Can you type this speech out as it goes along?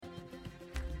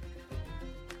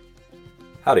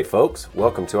Howdy folks,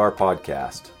 welcome to our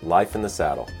podcast, Life in the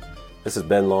Saddle. This is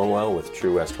Ben Longwell with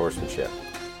True West Horsemanship.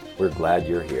 We're glad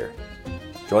you're here.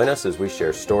 Join us as we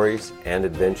share stories and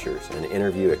adventures and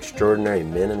interview extraordinary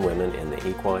men and women in the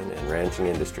equine and ranching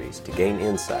industries to gain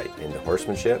insight into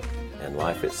horsemanship and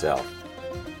life itself.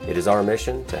 It is our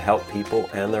mission to help people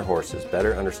and their horses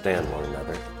better understand one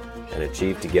another and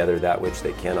achieve together that which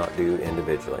they cannot do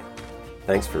individually.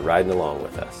 Thanks for riding along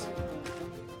with us.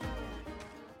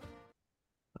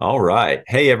 All right.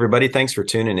 Hey, everybody. Thanks for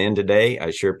tuning in today.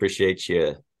 I sure appreciate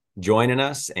you joining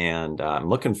us, and I'm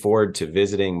looking forward to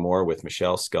visiting more with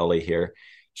Michelle Scully here.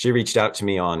 She reached out to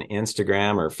me on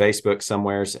Instagram or Facebook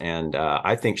somewheres, and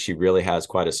I think she really has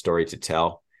quite a story to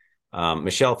tell.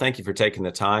 Michelle, thank you for taking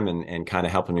the time and kind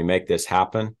of helping me make this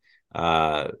happen.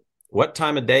 What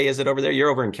time of day is it over there? You're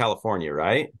over in California,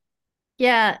 right?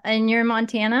 Yeah, and you're in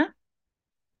Montana?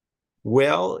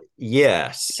 Well,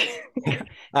 yes.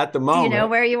 At the Do you know moment,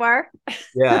 where you are?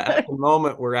 yeah, at the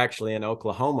moment, we're actually in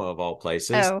Oklahoma, of all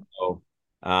places. Oh,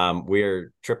 So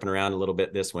we're tripping around a little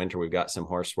bit this winter. We've got some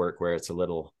horse work where it's a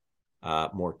little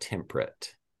more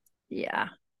temperate. yeah.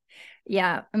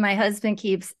 Yeah. My husband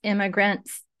keeps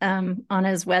immigrants on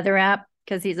his weather app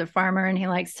because he's a farmer and he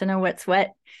likes to know what's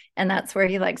what. And that's where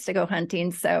he likes to go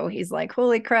hunting. So he's like,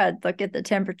 holy crud, look at the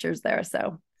temperatures there.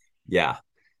 So, Yeah.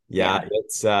 Yeah. yeah.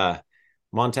 It's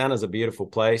Montana's a beautiful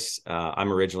place.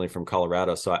 I'm originally from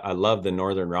Colorado, so I love the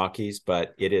Northern Rockies,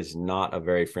 but it is not a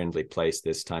very friendly place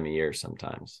this time of year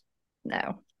sometimes.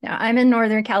 No, no, I'm in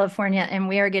Northern California and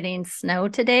we are getting snow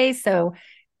today. So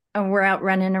we're out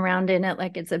running around in it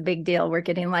like it's a big deal. We're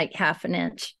getting like half an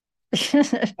inch.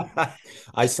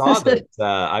 I saw that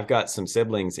I've got some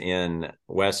siblings in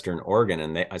Western Oregon,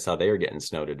 and I saw they were getting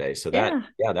snow today. So Yeah.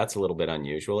 that's a little bit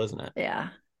unusual, isn't it?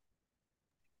 Yeah.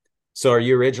 So are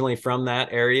you originally from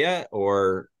that area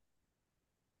or?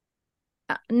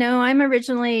 No, I'm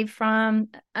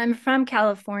from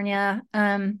California.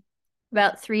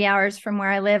 About 3 hours from where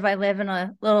I live. I live in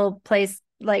a little place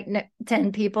like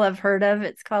 10 people have heard of.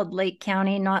 It's called Lake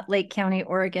County, not Lake County,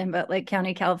 Oregon, but Lake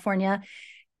County, California.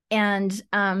 And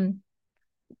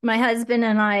my husband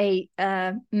and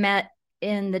I met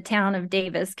in the town of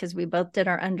Davis because we both did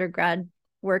our undergrad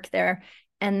work there.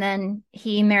 And then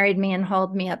he married me and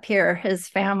hauled me up here. His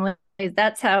family.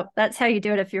 That's how you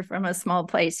do it if you're from a small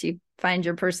place. You find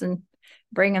your person,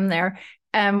 bring them there.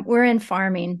 We're in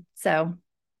farming, so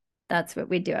that's what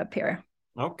we do up here.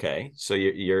 Okay, so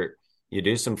you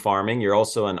do some farming. You're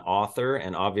also an author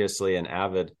and obviously an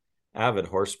avid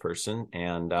horse person.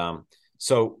 And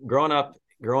so growing up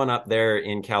there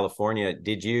in California,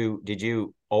 did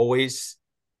you always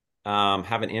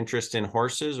have an interest in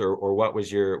horses, or what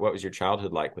was your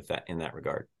childhood like with that in that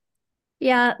regard?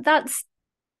 Yeah, that's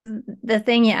the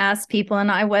thing you ask people, and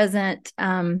I wasn't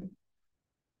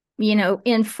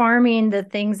in farming, the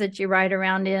things that you ride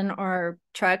around in are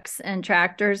trucks and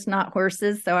tractors, not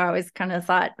horses. So I always kind of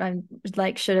thought I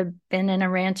like should have been in a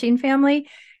ranching family.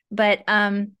 But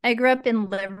I grew up in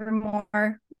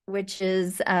Livermore, which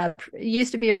is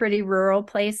used to be a pretty rural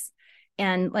place.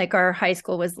 And like our high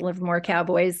school was the Livermore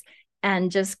Cowboys,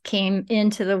 and just came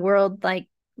into the world like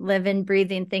living,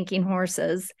 breathing, thinking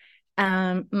horses.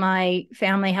 My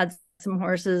family had some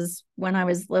horses when I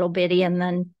was little bitty, and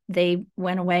then they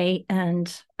went away.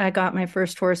 And I got my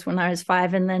first horse when I was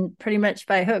 5, and then pretty much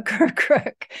by hook or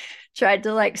crook tried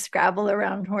to like scrabble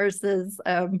around horses.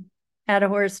 Had a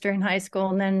horse during high school,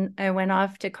 and then I went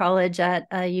off to college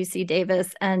at UC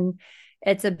Davis, and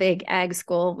it's a big ag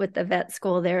school with the vet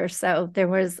school there. So there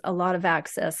was a lot of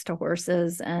access to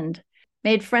horses, and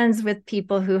made friends with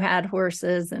people who had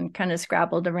horses, and kind of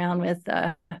scrabbled around with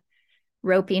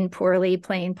roping poorly,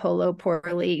 playing polo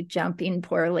poorly, jumping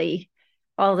poorly,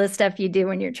 all the stuff you do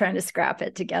when you're trying to scrap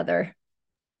it together.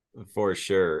 For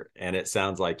sure. And it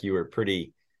sounds like you were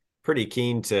pretty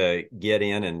keen to get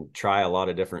in and try a lot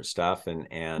of different stuff and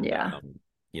Yeah.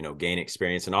 gain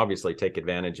experience and obviously take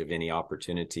advantage of any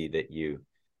opportunity that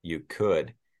you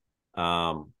could.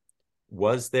 Um,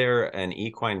 was there an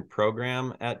equine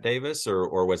program at Davis,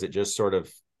 or was it just sort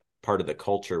of part of the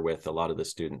culture with a lot of the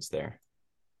students there?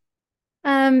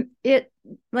 It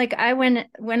like I went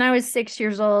when I was 6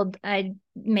 years old, I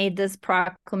made this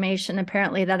proclamation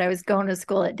apparently that I was going to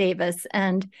school at Davis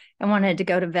and I wanted to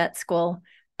go to vet school.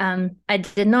 I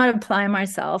did not apply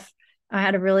myself. I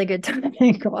had a really good time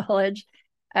in college.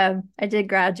 I did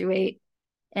graduate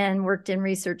and worked in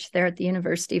research there at the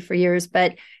university for years,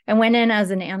 but I went in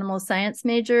as an animal science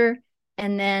major,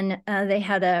 and then they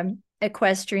had a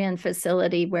equestrian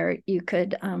facility where you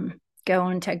could go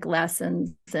and take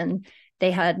lessons, and they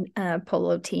had a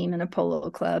polo team and a polo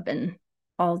club and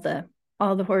all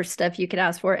all the horse stuff you could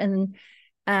ask for. And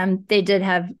they did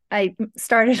have, I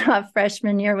started off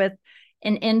freshman year with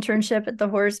an internship at the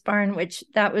horse barn, which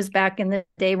that was back in the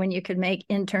day when you could make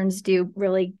interns do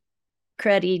really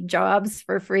cruddy jobs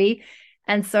for free.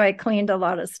 And so I cleaned a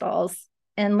lot of stalls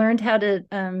and learned how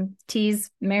to tease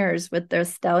mares with their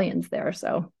stallions there.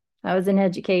 So that was an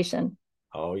education.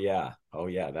 Oh yeah. Oh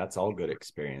yeah. That's all good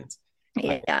experience.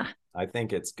 Yeah. I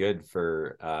think it's good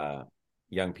for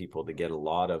young people to get a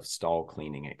lot of stall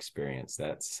cleaning experience.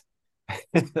 That's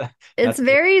It's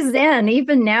very zen.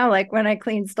 Even now, like when I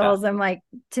clean stalls, yeah. I'm like,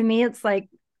 to me, it's like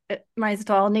my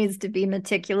stall needs to be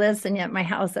meticulous, and yet my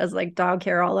house has like dog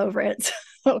hair all over it.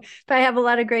 So but I have a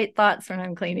lot of great thoughts when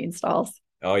I'm cleaning stalls.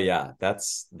 Oh yeah.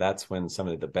 That's when some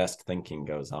of the best thinking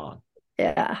goes on.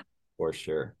 Yeah. For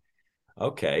sure.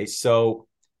 Okay. So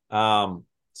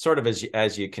sort of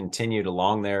as you continued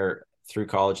along there through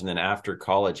college and then after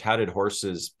college, how did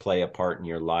horses play a part in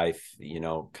your life,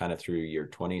 kind of through your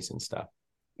 20s and stuff?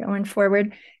 Going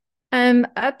forward.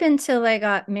 Up until I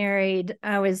got married,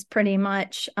 I was pretty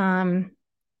much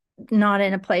not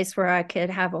in a place where I could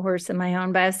have a horse of my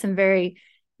own, but I have some very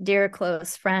dear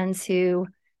close friends who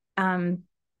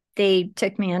they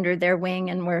took me under their wing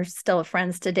and we're still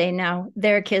friends today. Now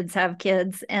their kids have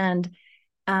kids, and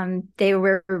they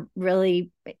were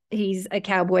really, he's a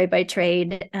cowboy by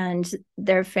trade, and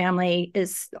their family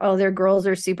is, all their girls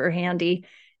are super handy.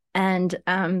 And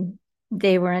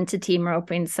they were into team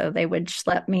roping, so they would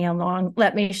let me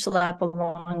schlep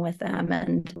along with them.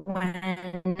 And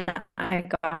when I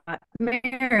got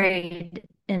married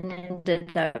and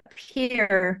ended up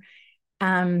here,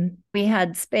 we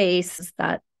had space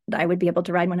that I would be able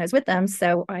to ride when I was with them.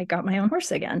 So I got my own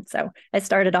horse again. So I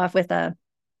started off with a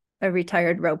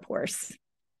retired rope horse.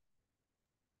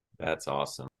 That's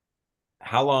awesome.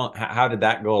 How did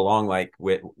that go along, like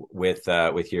with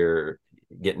your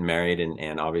getting married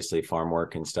and obviously farm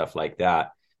work and stuff like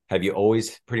that? Have you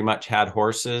always pretty much had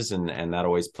horses and that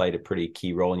always played a pretty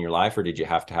key role in your life, or did you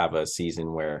have to have a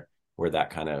season where that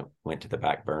kind of went to the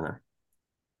back burner?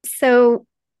 So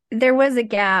there was a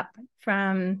gap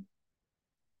from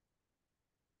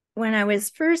when I was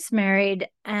first married,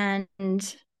 and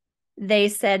they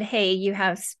said, "Hey, you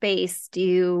have space.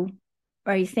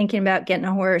 Are you thinking about getting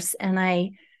a horse?" And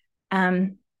I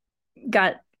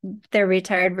got their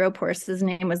retired rope horse. His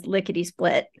name was Lickety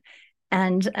Split.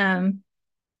 And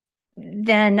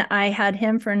then I had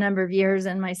him for a number of years,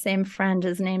 and my same friend,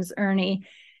 his name's Ernie.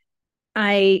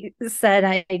 I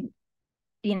said,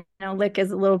 Lick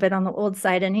is a little bit on the old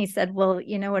side. And he said, "Well,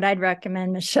 you know what I'd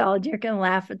recommend, Michelle? You're going to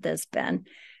laugh at this, Ben."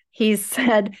 He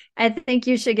said, "I think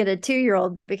you should get a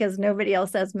 2-year-old because nobody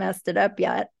else has messed it up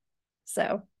yet."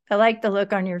 So I like the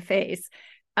look on your face.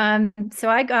 So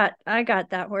I got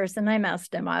that horse and I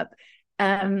messed him up.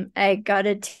 I got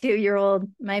a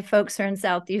 2-year-old. My folks are in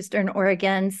southeastern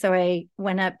Oregon, so I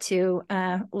went up to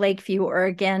Lakeview,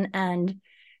 Oregon, and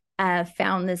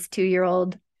found this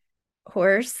 2-year-old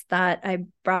horse that I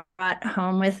brought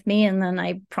home with me. And then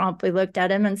I promptly looked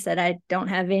at him and said, "I don't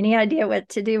have any idea what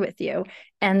to do with you."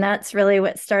 And that's really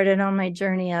what started on my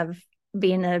journey of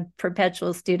being a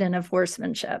perpetual student of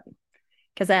horsemanship,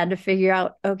 because I had to figure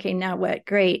out, okay, now what?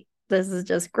 Great. This is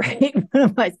just great. What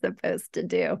am I supposed to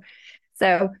do?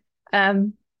 So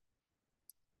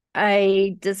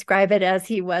I describe it as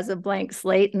he was a blank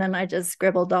slate, and then I just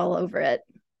scribbled all over it.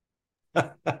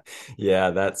 Yeah,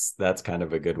 that's kind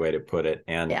of a good way to put it.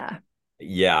 And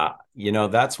yeah,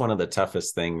 that's one of the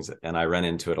toughest things, and I run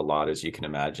into it a lot, as you can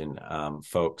imagine.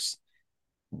 Folks,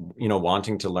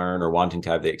 wanting to learn or wanting to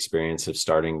have the experience of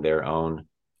starting their own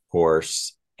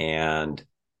horse, and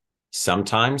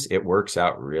sometimes it works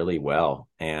out really well.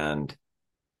 And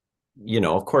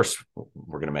of course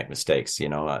we're going to make mistakes. The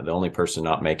only person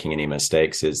not making any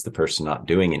mistakes is the person not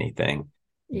doing anything.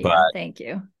 Yeah, but thank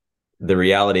you. The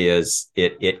reality is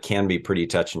it can be pretty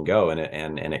touch and go,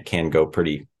 and it can go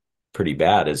pretty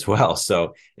bad as well.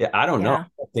 So I don't know. I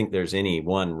don't think there's any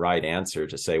one right answer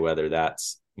to say whether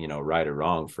that's right or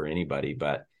wrong for anybody,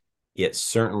 but it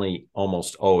certainly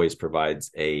almost always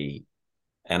provides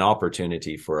an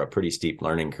opportunity for a pretty steep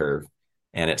learning curve.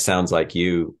 And it sounds like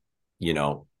you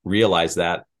realized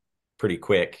that pretty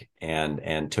quick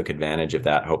and took advantage of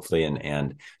that, hopefully.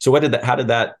 And so how did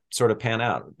that sort of pan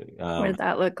out? What did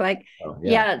that look like?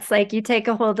 Yeah, it's like you take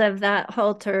a hold of that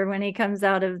halter when he comes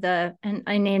out of and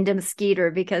I named him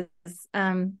Skeeter because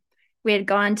we had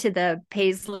gone to the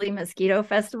Paisley Mosquito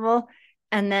Festival,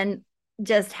 and then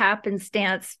just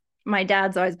happenstance, my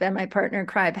dad's always been my partner in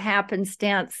crime.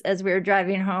 Happenstance, as we were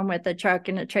driving home with a truck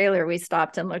and a trailer, we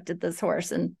stopped and looked at this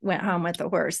horse and went home with the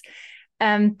horse.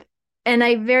 And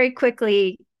I very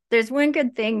quickly there's one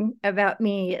good thing about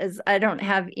me is I don't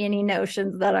have any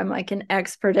notions that I'm like an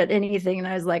expert at anything. And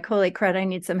I was like, holy crud, I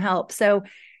need some help. So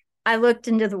I looked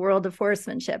into the world of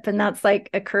horsemanship, and that's like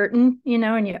a curtain,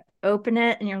 and you open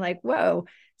it and you're like, whoa.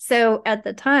 So at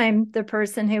the time, the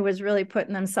person who was really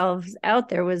putting themselves out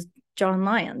there was John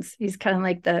Lyons. He's kind of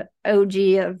like the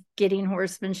OG of getting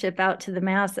horsemanship out to the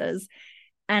masses.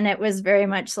 And it was very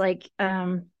much like,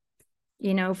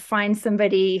 find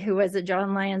somebody who was a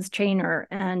John Lyons trainer.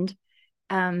 And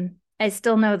I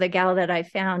still know the gal that I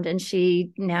found, and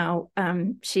she now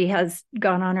she has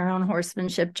gone on her own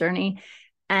horsemanship journey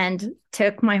and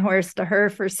took my horse to her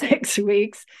for 6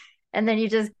 weeks. And then you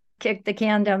just kick the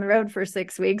can down the road for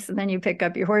 6 weeks, and then you pick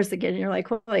up your horse again. And you're like,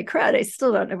 holy crud, I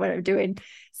still don't know what I'm doing.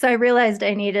 So I realized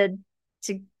I needed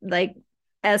to like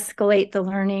escalate the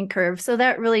learning curve. So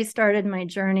that really started my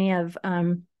journey of,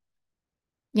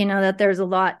 that there's a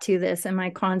lot to this, and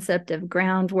my concept of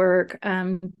groundwork.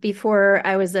 Before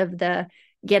I was of the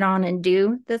get on and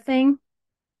do the thing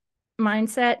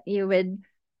mindset, you would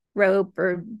rope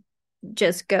or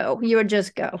just go. You would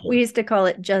just go. We used to call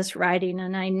it just riding,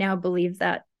 and I now believe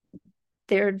that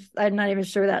I'm not even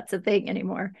sure that's a thing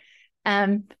anymore.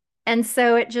 And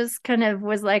so it just kind of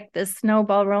was like this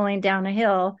snowball rolling down a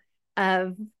hill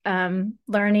of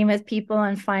learning with people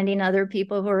and finding other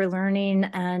people who are learning.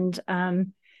 And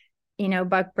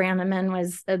Buck Brannaman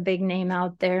was a big name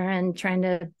out there, and trying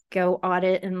to go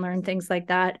audit and learn things like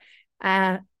that.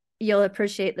 You'll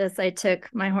appreciate this. I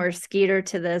took my horse Skeeter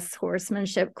to this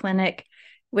horsemanship clinic,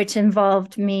 which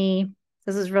involved me.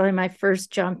 This is really my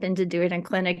first jump into doing a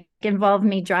clinic. It involved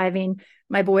me driving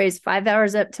my boys 5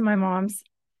 hours up to my mom's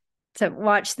to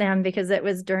watch them, because it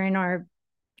was during our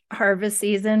harvest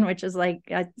season, which is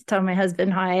like, I tell my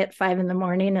husband hi at 5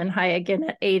 a.m. and hi again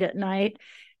at 8 p.m.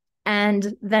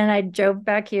 And then I drove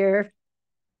back here,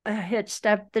 hitched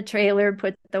up the trailer,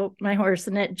 put my horse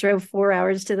in it, drove 4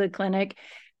 hours to the clinic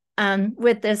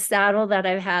with this saddle that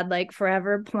I've had like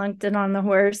forever, plunked it on the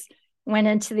horse, went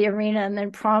into the arena, and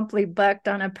then promptly bucked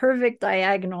on a perfect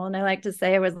diagonal. And I like to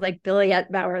say I was like Billy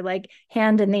Etbauer, like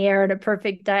hand in the air at a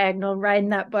perfect diagonal, riding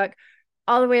that buck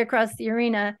all the way across the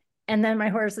arena. And then my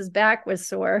horse's back was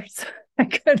sore, so I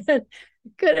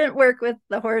couldn't work with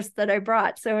the horse that I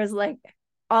brought. So it was like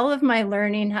all of my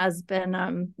learning has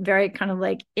been very kind of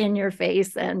like in your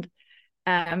face, and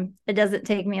it doesn't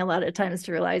take me a lot of times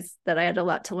to realize that I had a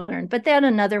lot to learn. But they had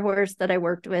another horse that I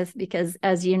worked with, because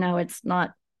as you know,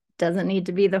 doesn't need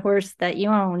to be the horse that you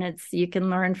own. You can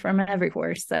learn from every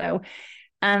horse. So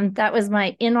that was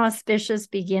my inauspicious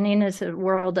beginning into the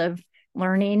world of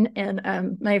learning.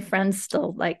 And my friends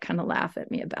still like kind of laugh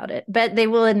at me about it, but they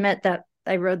will admit that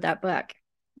I rode that buck.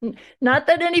 Not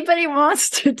that anybody wants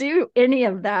to do any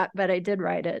of that, but I did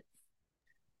ride it.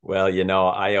 Well,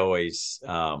 I always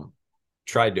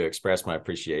tried to express my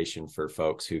appreciation for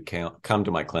folks who come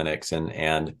to my clinics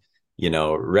and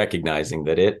recognizing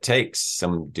that it takes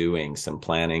some doing, some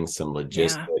planning, some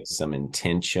logistics, some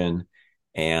intention.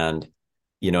 And,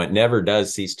 it never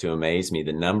does cease to amaze me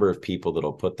the number of people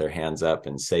that'll put their hands up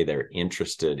and say they're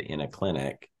interested in a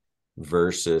clinic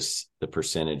versus the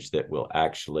percentage that will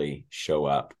actually show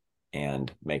up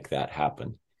and make that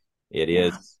happen. It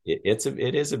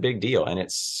is a big deal, and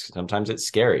sometimes it's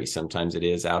scary. Sometimes it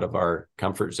is out of our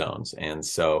comfort zones. And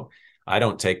so I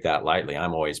don't take that lightly.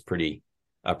 I'm always pretty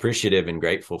appreciative and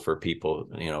grateful for people,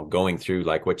 going through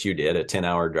like what you did, a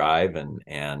 10-hour drive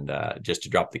and just to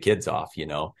drop the kids off,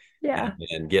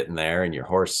 and getting there, and your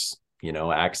horse,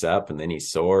 acts up, and then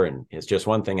he's sore, and it's just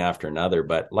one thing after another.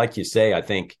 But like you say, I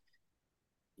think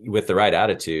with the right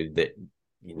attitude, that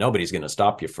nobody's going to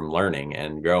stop you from learning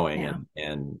and growing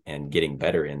and getting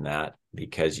better in that,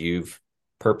 because you've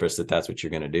purposed that that's what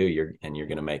you're going to do. You're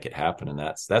going to make it happen. And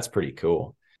that's pretty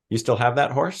cool. You still have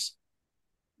that horse?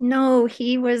 No,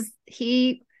 he was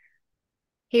a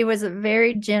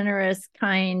very generous,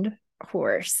 kind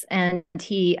horse, and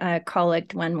he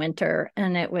colicked one winter,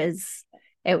 and it was,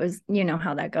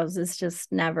 how that goes. It's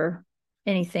just never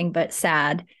anything but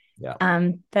sad. Yeah.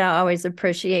 But I always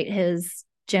appreciate his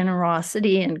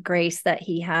generosity and grace that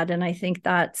he had. And I think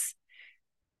that's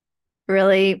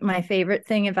really my favorite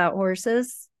thing about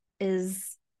horses.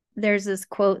 Is there's this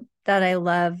quote that I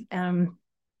love. I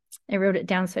wrote it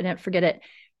down so I didn't forget it.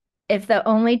 If the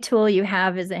only tool you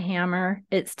have is a hammer,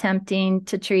 it's tempting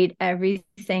to treat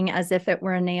everything as if it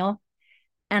were a nail.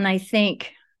 And I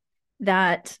think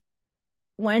that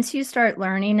once you start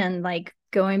learning and like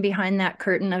going behind that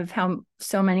curtain of how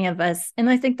so many of us, and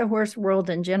I think the horse world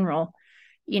in general,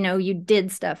 you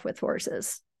did stuff with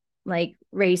horses, like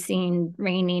racing,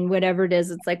 reining, whatever it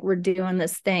is. It's like, we're doing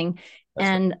this thing.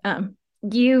 That's and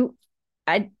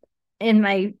right. In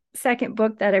my second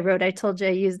book that I wrote, I told you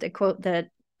I used a quote that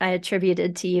I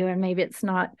attributed to you, and maybe it's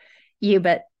not you,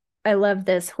 but I love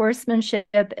this.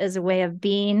 Horsemanship is a way of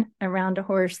being around a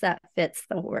horse that fits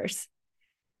the horse.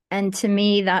 And to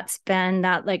me, that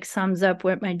like sums up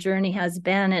what my journey has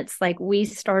been. It's like we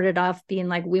started off being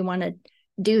like, we want to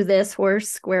do this horse,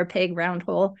 square peg, round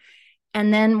hole.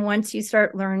 And then once you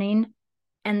start learning,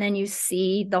 and then you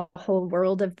see the whole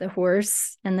world of the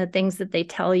horse and the things that they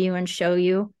tell you and show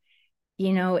you,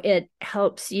 it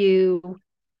helps you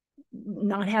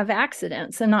not have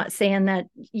accidents. I'm not saying that,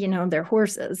 they're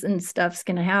horses and stuff's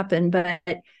going to happen, but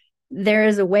there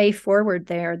is a way forward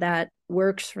there that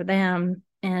works for them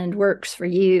and works for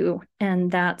you.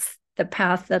 And that's the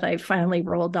path that I finally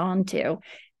rolled onto.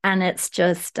 And it's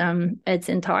just, it's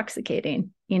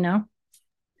intoxicating.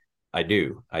 I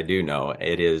do know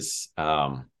it is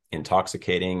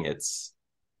intoxicating. It's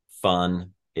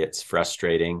fun. It's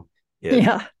frustrating. It's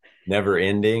Yeah. never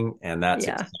ending. And that's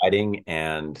Yeah. exciting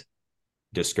and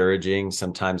discouraging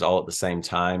sometimes all at the same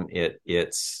time. It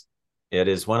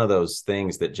is one of those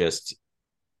things that just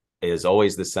is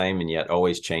always the same and yet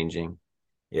always changing.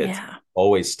 It's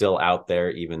always still out there,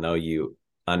 even though you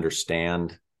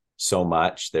understand so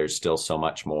much, there's still so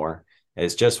much more.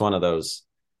 It's just one of those,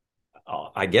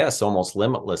 I guess, almost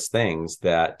limitless things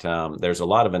that there's a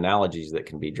lot of analogies that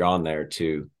can be drawn there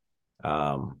to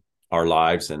our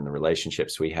lives and the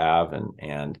relationships we have,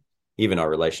 and even our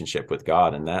relationship with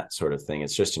God and that sort of thing.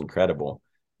 It's just incredible.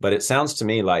 But it sounds to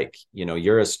me like,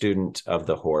 you're a student of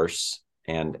the horse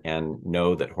and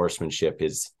know that horsemanship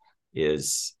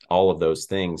is all of those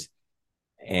things.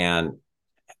 And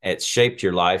it's shaped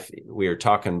your life. We were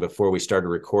talking before we started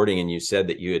recording, and you said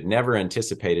that you had never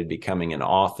anticipated becoming an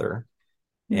author.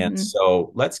 Mm-hmm. And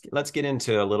so let's get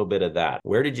into a little bit of that.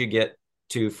 Where did you get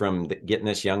to from getting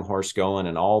this young horse going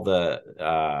and all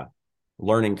the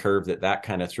learning curve that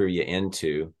kind of threw you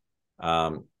into,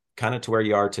 kind of to where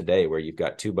you are today, where you've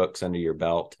got 2 books under your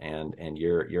belt and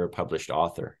you're a published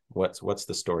author? What's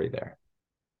the story there?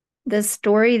 The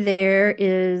story there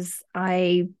is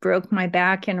I broke my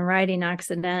back in a riding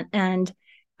accident, and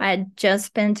I had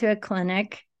just been to a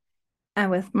clinic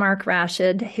with Mark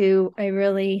Rashid, who I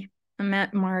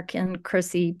met Mark and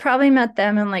Chrissy, probably met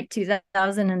them in like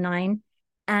 2009.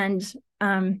 And,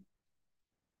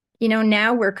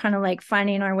 now we're kind of like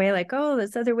finding our way, like, oh,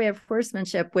 this other way of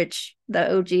horsemanship, which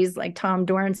the OGs like Tom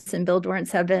Dorrance and Bill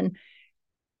Dorrance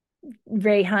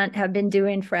Ray Hunt have been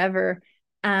doing forever.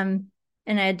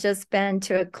 And I had just been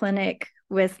to a clinic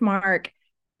with Mark,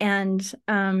 and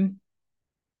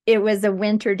it was a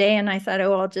winter day, and I thought,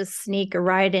 oh, I'll just sneak a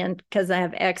ride in because I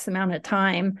have X amount of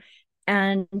time.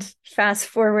 And fast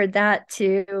forward that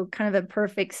to kind of a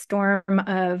perfect storm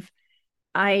of,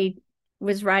 I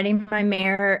was riding my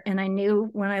mare, and I knew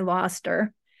when I lost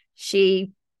her,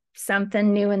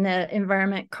 something new in the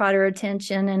environment caught her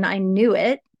attention, and I knew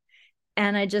it.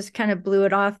 And I just kind of blew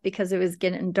it off because it was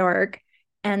getting dark.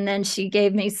 And then she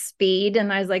gave me speed,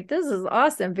 and I was like, this is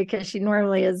awesome, because she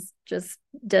normally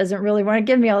doesn't really want to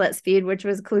give me all that speed, which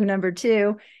was clue number 2.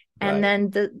 Right. And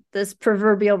then this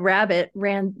proverbial rabbit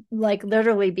ran like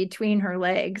literally between her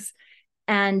legs,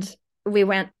 and we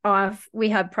went off. We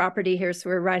have property here, so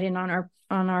we're riding on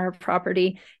our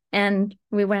property, and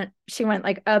she went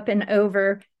like up and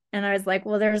over. And I was like,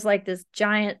 well, there's like this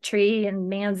giant tree and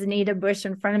manzanita bush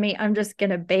in front of me. I'm just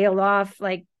going to bail off.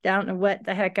 Like, I don't know what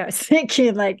the heck I was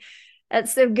thinking. Like, at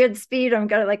some good speed, I'm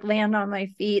going to like land on my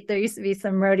feet. There used to be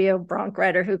some rodeo bronc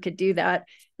rider who could do that.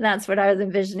 And that's what I was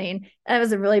envisioning. That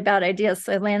was a really bad idea.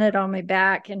 So I landed on my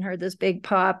back and heard this big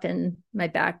pop, and my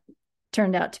back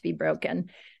turned out to be broken.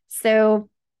 So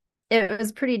it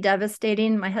was pretty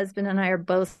devastating. My husband and I are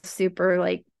both super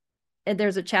like,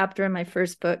 there's a chapter in my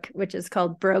first book, which is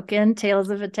called Broken Tales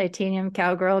of a Titanium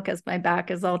Cowgirl, because my back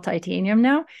is all titanium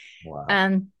now. Wow.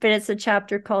 But it's a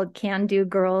chapter called Can Do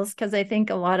Girls, because I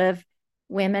think a lot of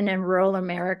women in rural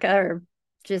America are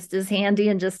just as handy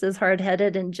and just as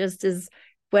hard-headed and just as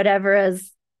whatever,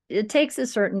 as it takes a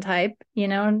certain type,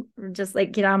 and just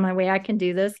like, get out of my way, I can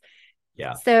do this.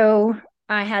 Yeah. So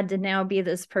I had to now be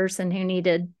this person who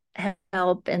needed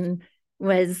help and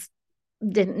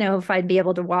didn't know if I'd be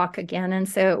able to walk again. And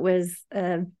so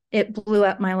it blew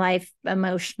up my life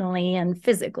emotionally and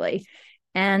physically.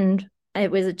 And it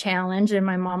was a challenge. And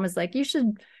my mom was like, you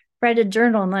should write a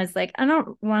journal. And I was like, I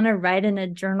don't want to write in a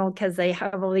journal because I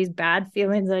have all these bad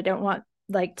feelings. I don't want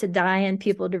like to die and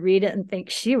people to read it and think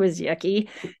she was yucky.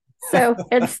 So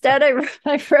instead I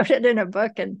wrote it in a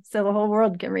book, and so the whole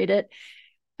world can read it.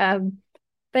 But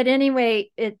anyway,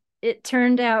 it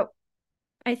turned out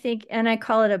I think, and I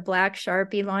call it a black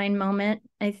Sharpie line moment.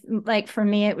 Like for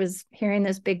me, it was hearing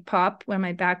this big pop when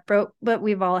my back broke, but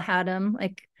we've all had them.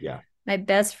 Like Yeah. my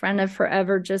best friend of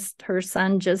forever, just her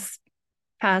son just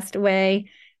passed away.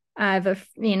 I have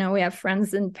we have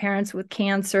friends and parents with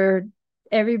cancer.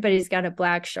 Everybody's got a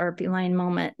black Sharpie line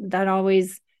moment. That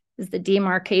always is the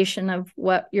demarcation of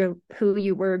who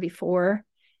you were before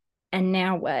and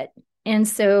now what. And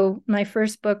so my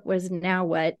first book was Now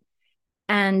What?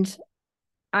 And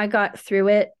I got through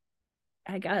it,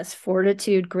 I guess,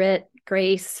 fortitude, grit,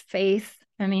 grace, faith.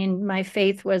 I mean, my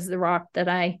faith was the rock that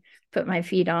I put my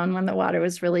feet on when the water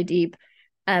was really deep.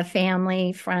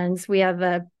 Family, friends.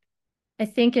 I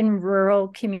think in rural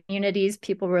communities,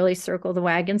 people really circle the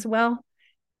wagons well,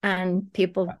 and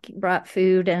people brought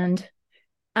food. And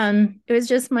it was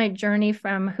just my journey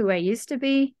from who I used to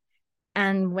be.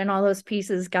 And when all those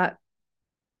pieces got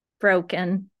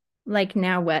broken, like,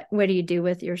 now what? What do you do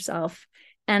with yourself?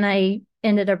 And I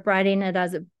ended up writing it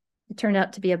it turned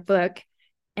out to be a book.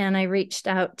 And I reached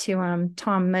out to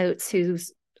Tom Motes,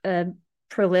 who's a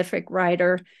prolific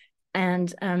writer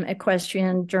and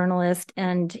equestrian journalist.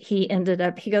 And he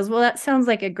goes, well, that sounds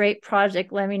like a great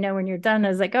project. Let me know when you're done. I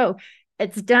was like, oh,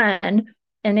 it's done.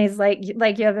 And he's like,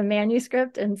 you have a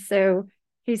manuscript? And so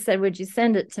he said, would you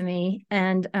send it to me?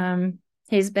 And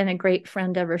he's been a great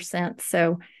friend ever since.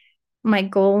 So my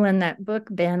goal in that book,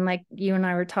 Ben, like you and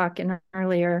I were talking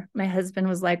earlier, my husband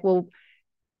was like, well,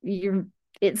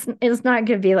 it's not going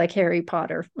to be like Harry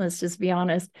Potter. Let's just be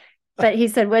honest. But he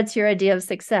said, what's your idea of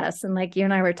success? And like you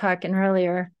and I were talking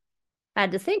earlier, I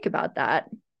had to think about that.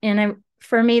 And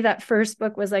for me, that first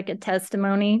book was like a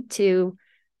testimony to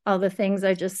all the things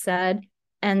I just said.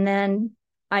 And then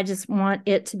I just want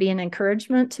it to be an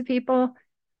encouragement to people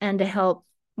and to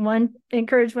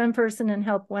encourage one person and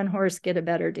help one horse get a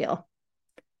better deal.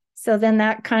 So then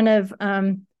that kind of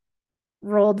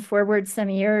rolled forward some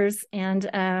years, and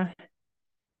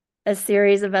a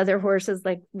series of other horses.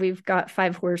 Like we've got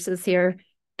 5 horses here.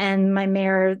 And my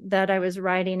mare that I was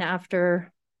riding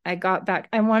after I got back,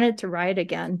 I wanted to ride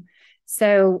again.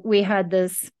 So we had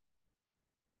this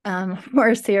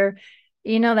horse here.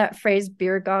 You know that phrase,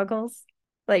 beer goggles?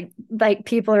 Like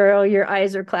people are, oh, your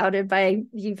eyes are clouded by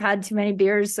you've had too many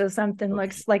beers, so something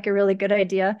looks like a really good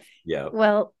idea. Yeah.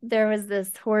 Well, there was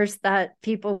this horse that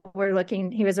people were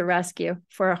looking, he was a rescue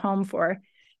for a home for.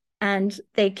 And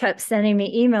they kept sending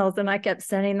me emails, and I kept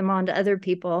sending them on to other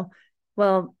people.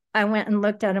 Well, I went and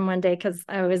looked at him one day because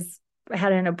I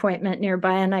had an appointment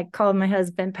nearby, and I called my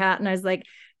husband, Pat, and I was like,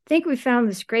 I think we found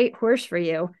this great horse for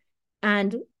you.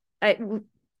 And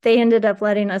they ended up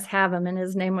letting us have him, and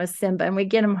his name was Simba. And we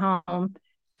get him home,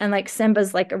 and like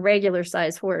Simba's like a regular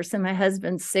size horse, and my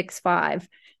husband's 6'5".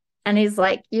 And he's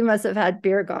like, you must have had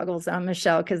beer goggles on,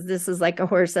 Michelle, because this is like a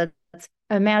horse that's,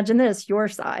 imagine this, your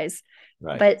size.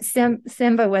 Right. But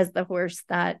Simba was the horse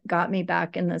that got me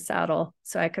back in the saddle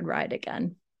so I could ride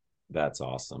again. That's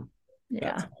awesome.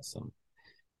 Yeah. That's awesome.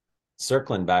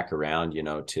 Circling back around,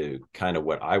 to kind of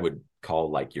what I would call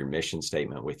like your mission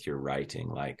statement with your writing,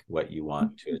 like what you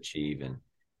want to achieve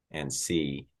and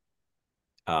see,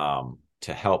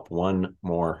 to help one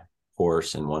more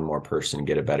horse and one more person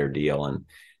get a better deal.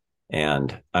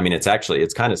 And I mean,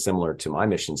 it's kind of similar to my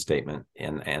mission statement,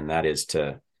 and that is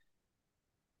to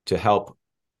help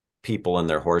people and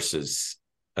their horses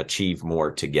achieve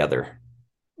more together.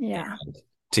 Yeah. And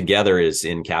together is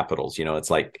in capitals, it's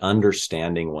like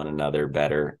understanding one another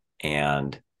better,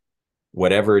 and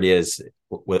whatever it is,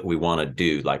 what we want to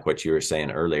do, like what you were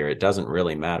saying earlier, it doesn't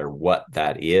really matter what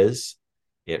that is.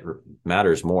 It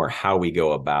matters more how we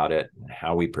go about it,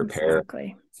 how we prepare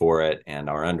for it, and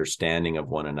our understanding of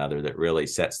one another that really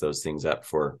sets those things up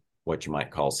for what you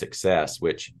might call success,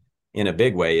 which in a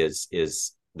big way is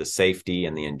the safety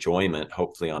and the enjoyment,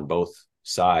 hopefully on both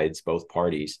sides, both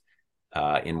parties,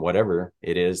 in whatever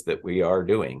it is that we are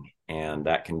doing. And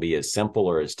that can be as simple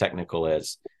or as technical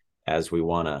as we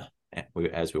want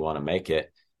to make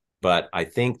it. But I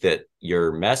think that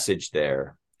your message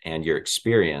there and your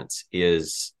experience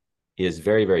is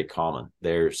very, very common.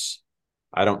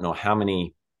 I don't know how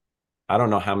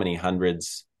many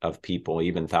hundreds of people,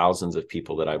 even thousands of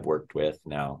people that I've worked with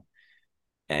now.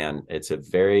 And it's a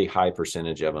very high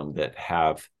percentage of them that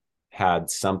have had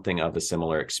something of a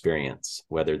similar experience,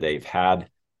 whether they've had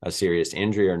a serious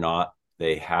injury or not.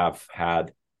 They have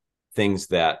had things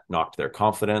that knocked their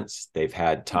confidence. They've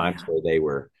had times where they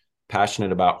were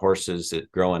passionate about horses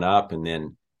growing up and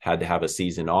then had to have a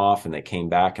season off, and they came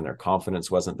back and their confidence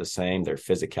wasn't the same. Their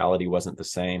physicality wasn't the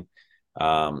same.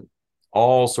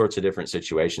 All sorts of different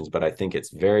situations, but I think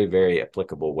it's very, very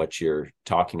applicable what you're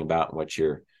talking about and what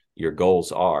your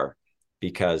goals are.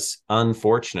 because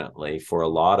unfortunately for a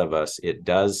lot of us, it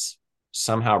does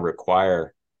somehow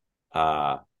require,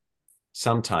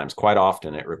 sometimes, quite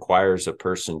often, it requires a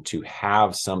person to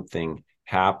have something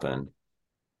happen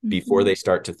before they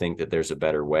start to think that there's a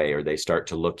better way, or they start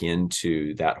to look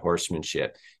into that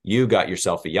horsemanship. You got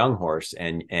yourself a young horse,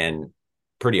 and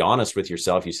pretty honest with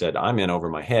yourself, you said, I'm in over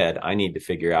my head. I need to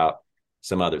figure out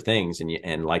some other things.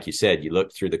 And like you said, you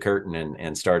looked through the curtain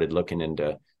and started looking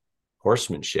into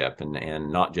horsemanship,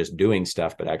 and not just doing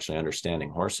stuff, but actually understanding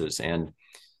horses. And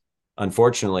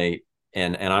unfortunately,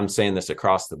 and I'm saying this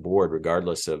across the board,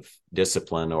 regardless of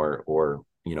discipline or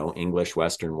English,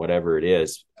 Western, whatever it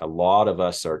is, a lot of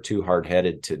us are too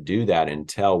hard-headed to do that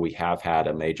until we have had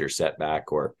a major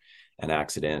setback or an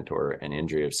accident or an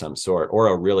injury of some sort, or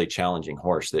a really challenging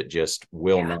horse that just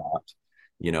will not,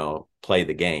 play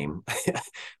the game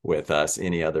with us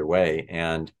any other way.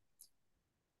 And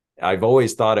I've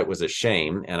always thought it was a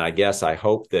shame. And I guess I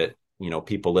hope that,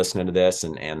 people listening to this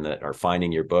and that are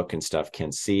finding your book and stuff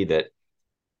can see that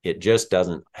it just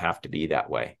doesn't have to be that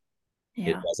way.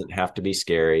 Yeah. It doesn't have to be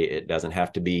scary. It doesn't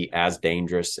have to be as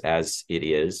dangerous as it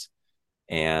is.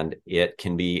 And it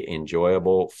can be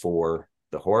enjoyable for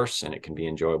the horse, and it can be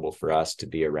enjoyable for us to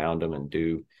be around them and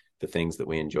do the things that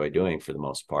we enjoy doing for the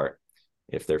most part,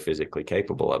 if they're physically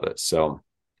capable of it. So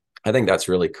I think that's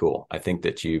really cool. I think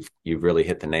that you've really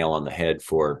hit the nail on the head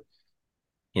for,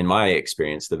 in my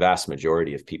experience, the vast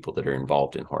majority of people that are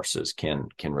involved in horses can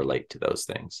relate to those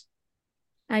things.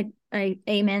 I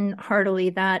amen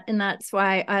heartily that. And that's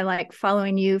why I like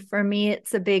following you. For me,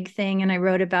 it's a big thing. And I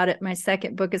wrote about it. My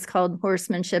second book is called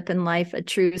Horsemanship in Life, a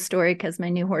True Story, because my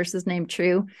new horse is named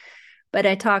True. But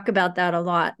I talk about that a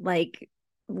lot. Like,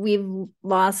 we've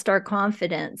lost our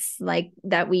confidence, like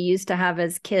that we used to have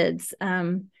as kids.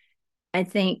 I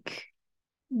think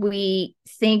we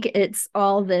think it's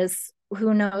all this,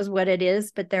 who knows what it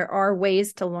is, but there are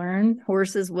ways to learn.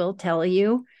 Horses will tell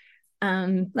you.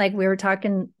 Like we were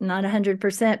talking, not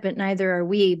 100%, but neither are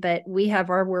we, but we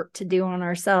have our work to do on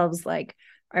ourselves. Like,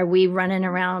 are we running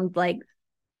around like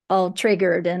all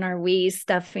triggered, and are we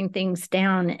stuffing things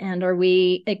down, and are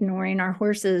we ignoring our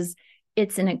horses?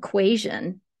 It's an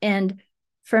equation. And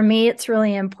for me, it's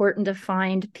really important to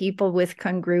find people with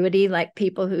congruity, like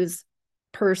people whose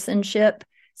personship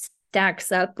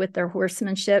stacks up with their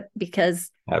horsemanship, because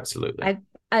absolutely,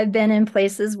 I've been in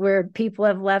places where people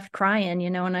have left crying,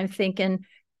 and I'm thinking,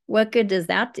 what good does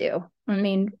that do? I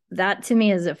mean, that to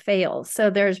me is a fail. So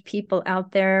there's people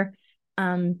out there.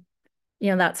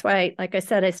 That's why, like I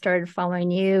said, I started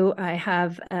following you. I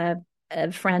have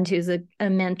a friend who's a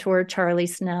mentor, Charlie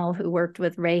Snell, who worked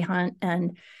with Ray Hunt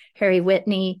and Harry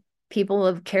Whitney, people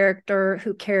of character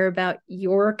who care about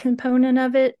your component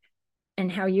of it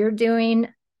and how you're doing,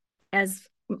 as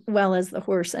well as the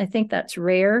horse. I think that's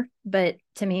rare, but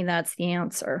to me, that's the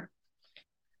answer.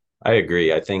 I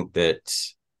agree. I think that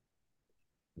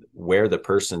where the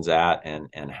person's at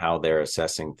and how they're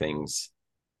assessing things,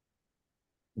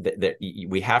 that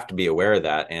we have to be aware of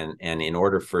that. And in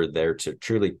order for there to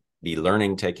truly be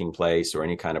learning taking place, or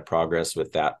any kind of progress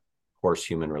with that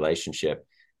horse-human relationship,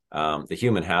 the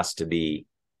human has to be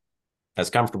as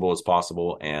comfortable as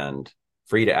possible and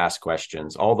free to ask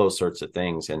questions, all those sorts of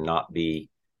things, and not be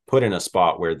put in a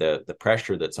spot where the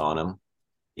pressure that's on them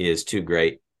is too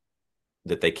great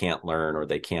that they can't learn, or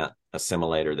they can't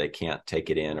assimilate, or they can't take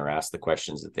it in, or ask the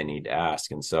questions that they need to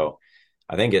ask. And so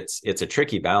I think it's a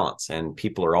tricky balance, and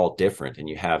people are all different, and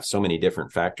you have so many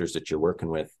different factors that you're working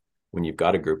with when you've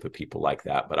got a group of people like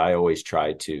that. But I always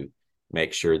try to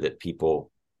make sure that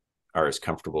people are as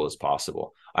comfortable as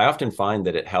possible. I often find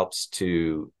that it helps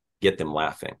to get them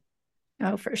laughing.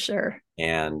 Oh, for sure.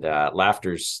 And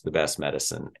laughter's the best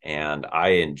medicine. And I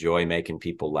enjoy making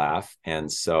people laugh.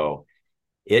 And so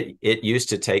it used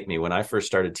to take me, when I first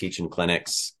started teaching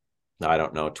clinics, I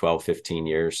don't know, 12, 15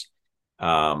 years,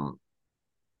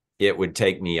 it would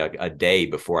take me a day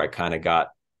before I kind of got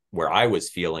where I was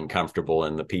feeling comfortable,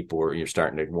 and the people were, you're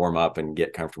starting to warm up and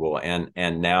get comfortable. And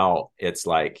now it's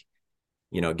like,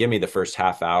 give me the first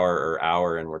half hour or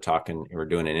hour, and we're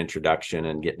doing an introduction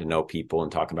and getting to know people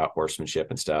and talking about horsemanship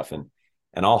and stuff. And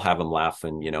I'll have them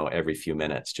laughing, every few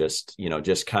minutes, just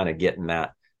kind of getting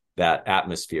that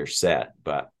atmosphere set.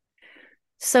 But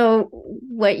so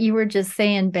what you were just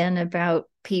saying, Ben, about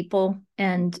people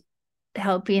and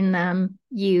helping them,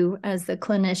 you as the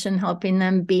clinician, helping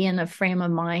them be in a frame of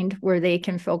mind where they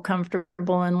can feel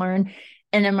comfortable and learn.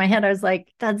 And in my head, I was like,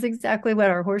 that's exactly what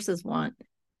our horses want.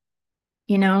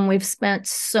 And we've spent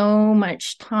so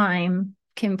much time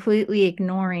completely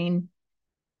ignoring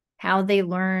how they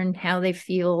learn, how they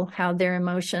feel, how their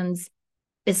emotions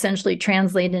essentially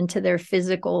translate into their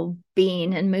physical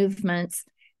being and movements.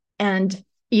 And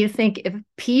you think, if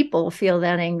people feel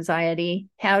that anxiety,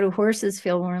 how do horses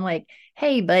feel? When we're like,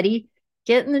 hey, buddy,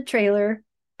 get in the trailer.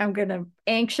 I'm going to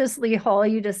anxiously haul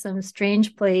you to some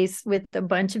strange place with a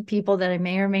bunch of people that I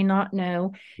may or may not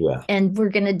know. Yeah. And we're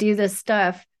going to do this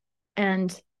stuff.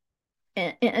 And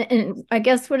I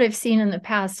guess what I've seen in the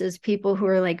past is people who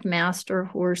are like master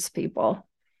horse people,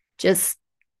 just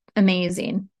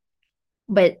amazing.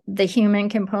 But the human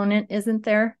component isn't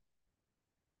there.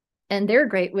 And they're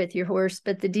great with your horse,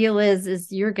 but the deal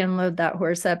is you're going to load that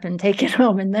horse up and take it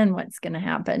home, and then what's going to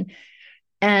happen?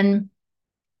 And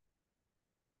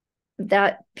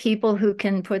that people who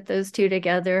can put those two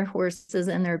together, horses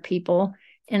and their people.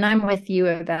 And I'm with you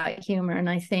about humor. And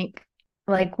I think,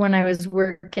 like, when I was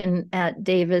working at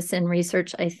Davis in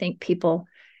research, I think people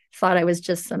thought I was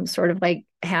just some sort of like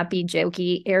happy,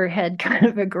 jokey, airhead kind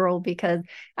of a girl, because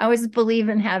I always believe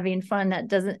in having fun. That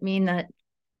doesn't mean that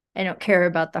I don't care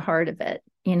about the heart of it,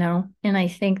 you know? And I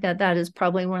think that that is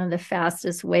probably one of the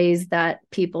fastest ways that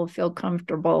people feel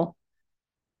comfortable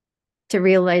to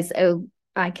realize, oh,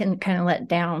 I can kind of let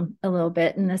down a little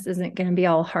bit, and this isn't going to be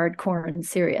all hardcore and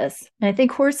serious. And I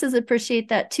think horses appreciate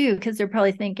that too, because they're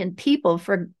probably thinking, people,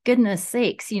 for goodness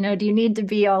sakes, you know, do you need to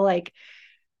be all like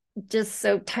just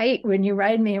so tight when you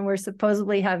ride me and we're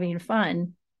supposedly having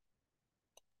fun?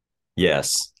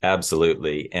 Yes,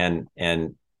 absolutely. And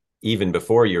even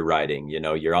before you're riding, you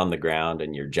know, you're on the ground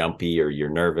and you're jumpy or you're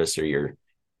nervous or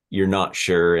you're not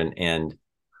sure. And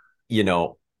you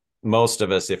know, most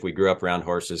of us, if we grew up around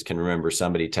horses, can remember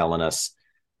somebody telling us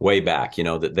way back, you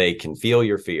know, that they can feel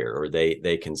your fear, or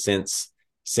they can sense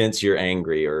you're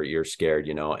angry or you're scared,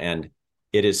 you know. And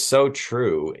it is so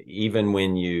true, even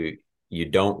when you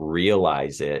don't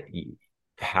realize it,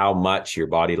 how much your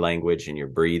body language and your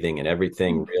breathing and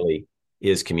everything really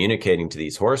is communicating to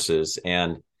these horses.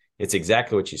 And it's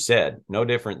exactly what you said. No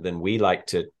different than we like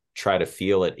to try to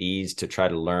feel at ease, to try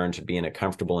to learn, to be in a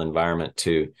comfortable environment,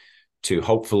 to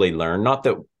hopefully learn. Not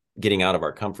that getting out of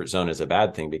our comfort zone is a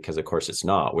bad thing, because of course it's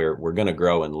not. We're going to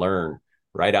grow and learn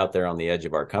right out there on the edge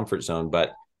of our comfort zone.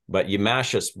 But you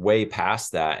mash us way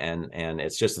past that, and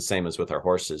it's just the same as with our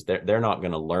horses. They're not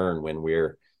going to learn when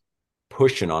we're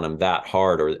pushing on them that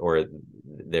hard, or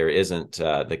there isn't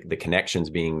the connections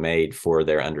being made for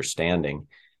their understanding.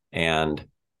 And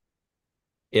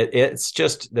it's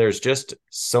just, there's just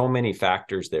so many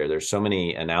factors there. There's so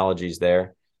many analogies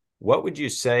there. What would you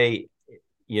say,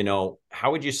 you know,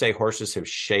 how would you say horses have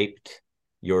shaped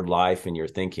your life and your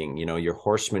thinking, you know, your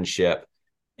horsemanship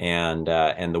and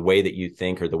the way that you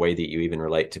think, or the way that you even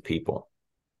relate to people?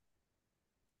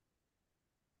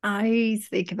 I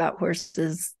think about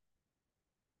horses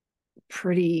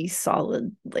pretty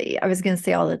solidly. I was going to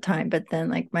say all the time, but then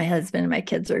like my husband and my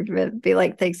kids are going to be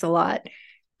like, thanks a lot.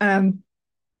 Um,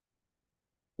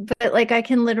 but like I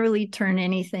can literally turn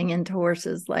anything into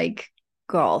horses, like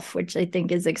golf, which I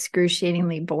think is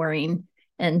excruciatingly boring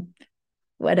and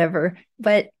whatever.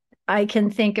 But I can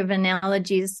think of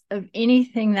analogies of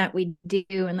anything that we do.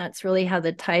 And that's really how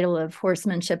the title of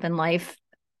Horsemanship in Life,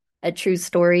 a True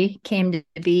Story, came to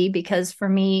be, because for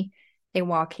me, they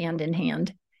walk hand in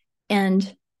hand.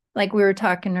 And like we were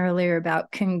talking earlier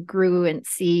about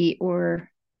congruency or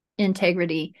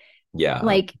integrity. Yeah.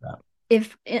 Like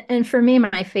if, and for me,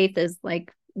 my faith is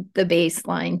like the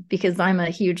baseline, because I'm a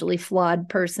hugely flawed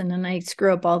person and I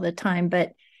screw up all the time.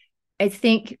 But I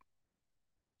think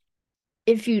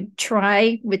if you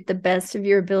try with the best of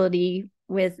your ability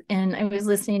and I was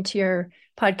listening to your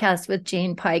podcast with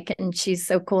Jane Pike, and she's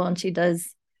so cool. And she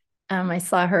does, I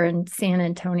saw her in San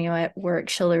Antonio at Warwick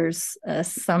Schiller's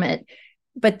summit,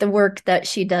 but the work that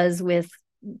she does with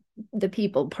the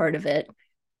people part of it,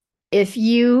 if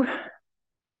you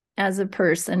as a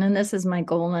person, and this is my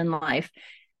goal in life,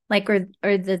 like are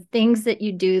the things that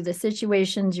you do, the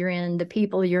situations you're in, the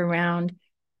people you're around,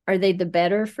 are they the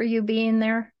better for you being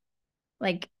there?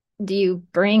 Like, do you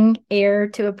bring air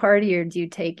to a party, or do you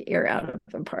take air out of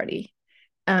a party?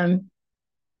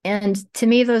 And to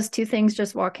me, those two things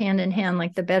just walk hand in hand.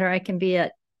 Like, the better I can be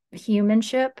at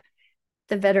humanship,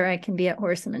 the better I can be at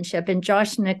horsemanship. And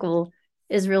Josh Nickel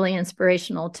is really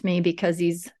inspirational to me, because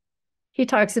he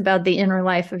talks about the inner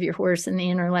life of your horse and the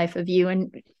inner life of you.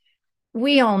 And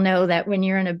we all know that when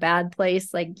you're in a bad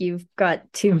place, like you've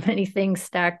got too many things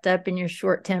stacked up and you're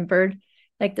short tempered.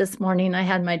 Like this morning, I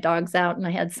had my dogs out and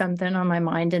I had something on my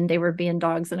mind and they were being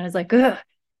dogs. And I was like, ugh.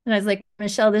 And I was like,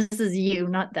 Michelle, this is you,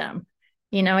 not them.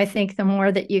 You know, I think the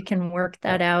more that you can work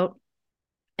that out.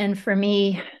 And for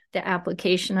me, the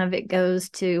application of it goes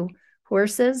to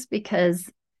horses, because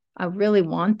I really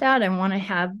want that. I want to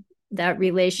have that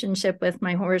relationship with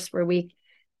my horse where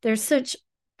there's such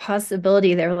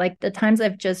possibility there. Like the times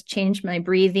I've just changed my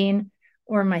breathing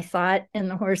or my thought and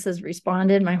the horse has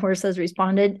responded, my horse has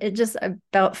responded, it just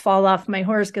about fall off my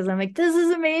horse because I'm like, this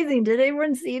is amazing. Did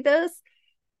anyone see this?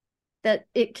 That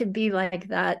it could be like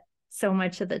that so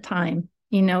much of the time,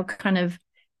 kind of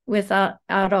without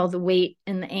all the weight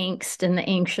and the angst and the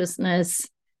anxiousness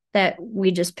that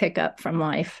we just pick up from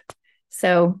life.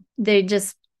 So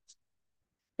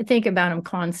I think about them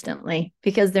constantly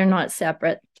because they're not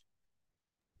separate.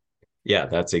 Yeah,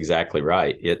 that's exactly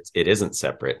right. It isn't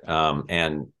separate.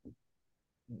 And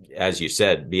as you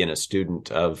said, being a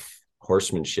student of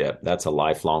horsemanship, that's a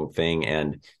lifelong thing.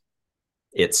 And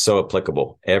it's so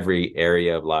applicable. Every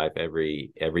area of life,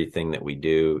 everything that we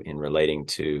do in relating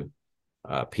to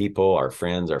people, our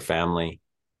friends, our family,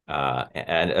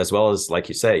 and as well as, like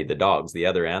you say, the dogs, the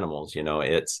other animals,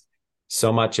 it's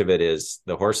so much of it is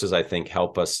the horses, I think,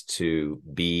 help us to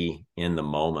be in the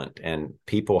moment. And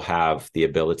people have the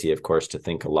ability, of course, to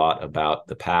think a lot about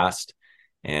the past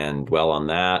and dwell on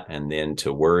that, and then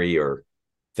to worry or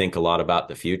think a lot about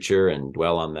the future and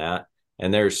dwell on that.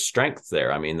 And there's strength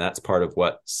there. I mean, that's part of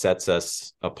what sets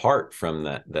us apart from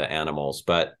the animals.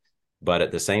 But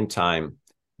at the same time,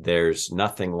 there's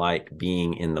nothing like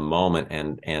being in the moment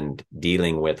and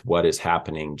dealing with what is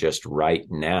happening just right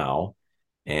now.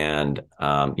 And,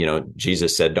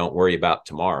 Jesus said, don't worry about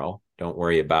tomorrow. Don't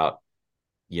worry about,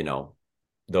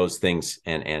 those things,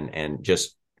 and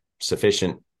just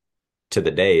sufficient to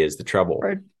the day is the trouble,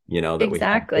 that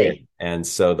exactly. we have. And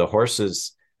so the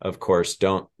horses, of course,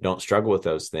 don't struggle with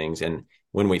those things. And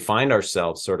when we find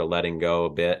ourselves sort of letting go a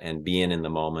bit and being in the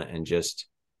moment and just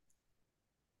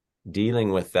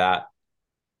dealing with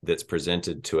that's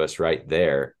presented to us right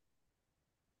there,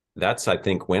 that's, I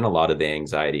think, when a lot of the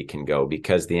anxiety can go.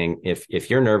 Because if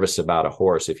you're nervous about a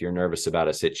horse, if you're nervous about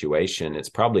a situation, it's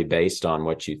probably based on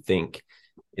what you think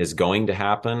is going to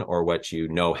happen or what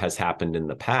has happened in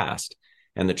the past.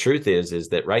 And the truth is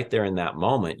that right there in that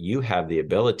moment, you have the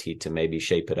ability to maybe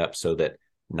shape it up so that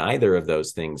neither of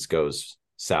those things goes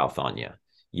south on you.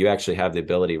 You actually have the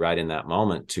ability right in that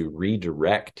moment to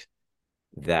redirect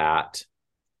that.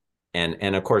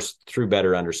 And of course, through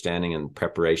better understanding and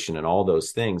preparation and all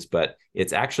those things, but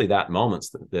it's actually that moment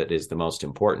that is the most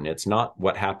important. It's not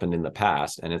what happened in the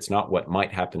past, and it's not what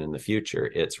might happen in the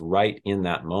future. It's right in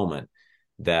that moment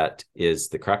that is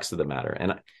the crux of the matter.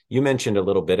 And you mentioned a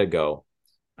little bit ago,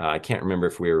 I can't remember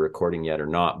if we were recording yet or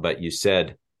not, but you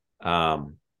said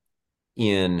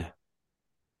you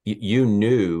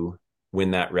knew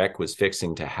when that wreck was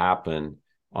fixing to happen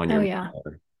on your mare,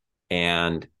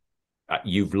 and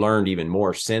you've learned even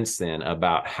more since then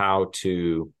about how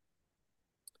to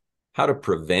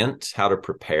prevent, how to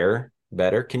prepare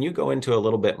better. Can you go into a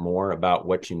little bit more about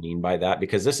what you mean by that?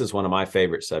 Because this is one of my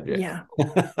favorite subjects. Yeah.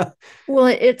 Well,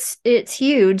 it's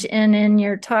huge. And in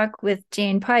your talk with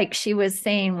Jane Pike, she was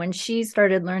saying when she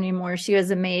started learning more, she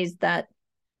was amazed that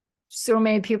so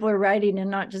many people are riding and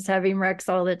not just having wrecks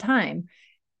all the time.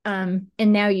 And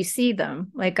now you see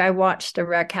them. Like I watched a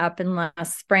wreck happen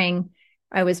last spring.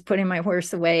 I was putting my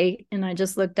horse away and I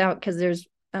just looked out because there's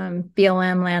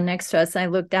BLM land next to us. I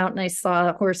looked out and I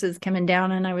saw horses coming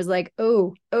down and I was like,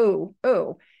 oh.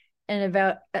 And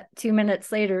about 2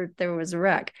 minutes later, there was a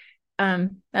wreck.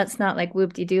 That's not like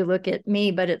whoop-de-doo, look at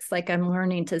me, but it's like I'm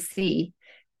learning to see.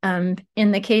 In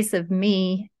the case of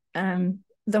me,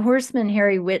 the horseman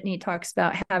Harry Whitney talks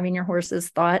about having your horse's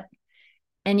thought.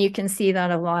 And you can see that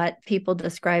a lot. People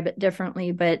describe it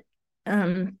differently, but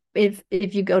if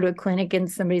you go to a clinic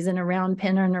and somebody's in a round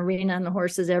pen or an arena and the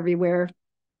horse is everywhere,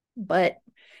 but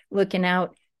looking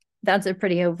out, that's a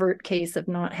pretty overt case of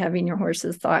not having your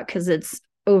horse's thought because it's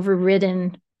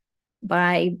overridden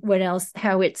by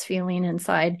how it's feeling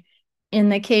inside. In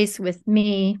the case with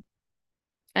me,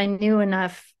 I knew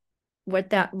enough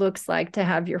what that looks like to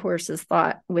have your horse's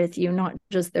thought with you, not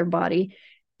just their body.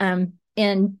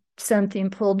 And something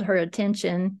pulled her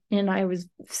attention and I was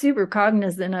super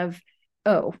cognizant of,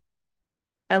 oh,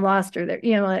 I lost her there.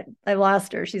 I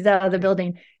lost her. She's out of the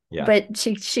building. Yeah. But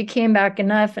she came back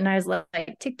enough and I was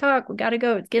like, TikTok, we got to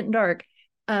go. It's getting dark.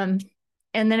 And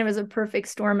then it was a perfect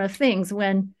storm of things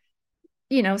when,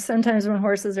 sometimes when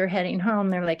horses are heading home,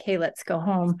 they're like, hey, let's go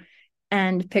home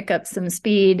and pick up some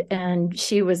speed. And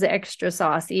she was extra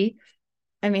saucy.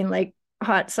 I mean, like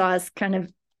hot sauce kind of,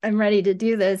 I'm ready to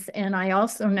do this. And I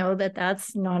also know that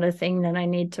that's not a thing that I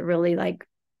need to really like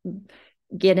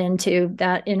get into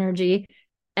that energy.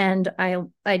 And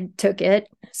I took it.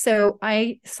 So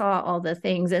I saw all the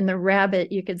things, and the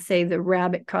rabbit, you could say the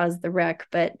rabbit caused the wreck,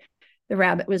 but the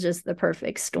rabbit was just the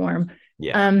perfect storm.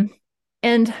 Yeah.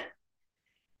 And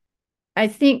I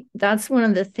think that's one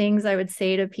of the things I would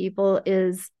say to people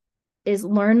is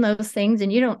learn those things,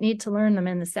 and you don't need to learn them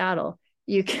in the saddle.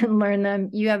 You can learn them.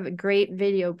 You have a great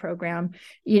video program.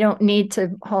 You don't need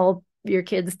to haul your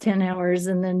kids 10 hours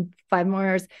and then 5 more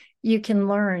hours. You can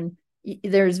learn.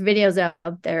 There's videos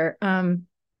out there.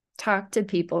 Talk to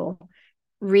people,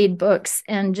 read books,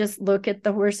 and just look at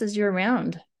the horses you're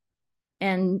around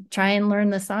and try and learn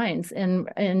the signs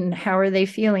and how are they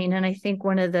feeling. And I think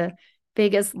one of the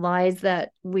biggest lies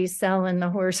that we sell in the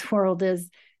horse world is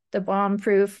the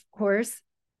bomb-proof horse.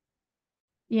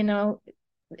 You know,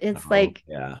 it's like,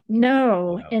 Yeah.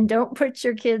 no, Yeah. and don't put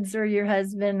your kids or your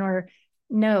husband or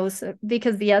no, so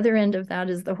because the other end of that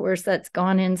is the horse that's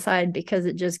gone inside because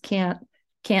it just can't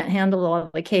handle all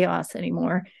the chaos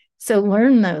anymore. So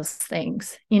learn those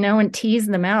things, and tease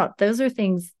them out. Those are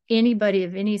things anybody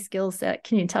of any skill set,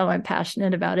 can you tell I'm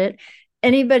passionate about it?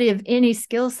 Anybody of any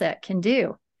skill set can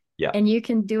do. Yeah. And you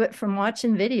can do it from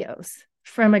watching videos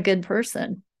from a good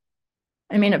person.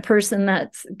 I mean, a person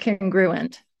that's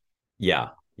congruent. Yeah.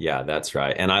 Yeah, that's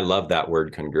right. And I love that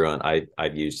word congruent.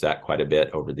 I've used that quite a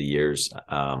bit over the years,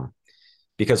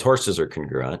 because horses are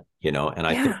congruent, and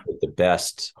I think that the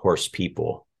best horse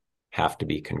people have to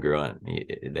be congruent.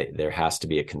 There has to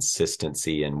be a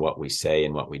consistency in what we say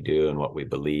and what we do and what we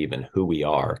believe and who we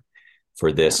are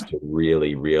for this to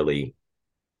really, really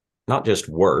not just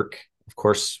work. Of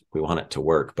course, we want it to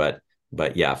work, but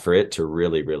yeah, for it to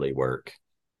really, really work,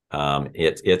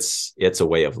 it's a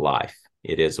way of life.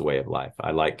 It is a way of life.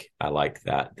 I like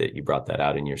that you brought that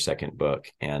out in your second book,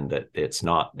 and that it's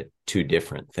not two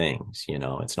different things.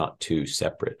 It's not two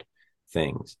separate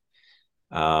things.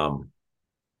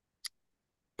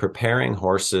 Preparing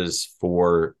horses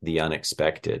for the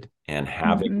unexpected and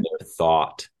having their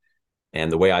thought.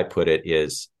 And the way I put it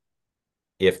is,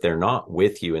 if they're not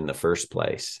with you in the first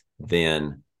place,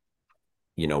 then,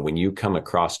 when you come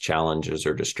across challenges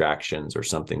or distractions or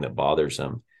something that bothers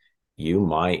them, you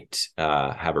might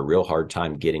have a real hard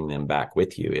time getting them back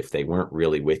with you if they weren't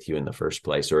really with you in the first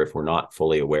place, or if we're not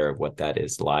fully aware of what that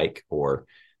is like, or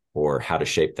how to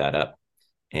shape that up.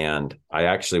 And I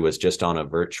actually was just on a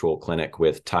virtual clinic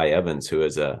with Ty Evans, who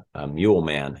is a mule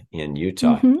man in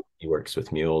Utah. He works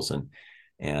with mules,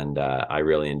 and I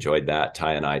really enjoyed that.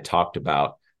 Ty and I talked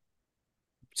about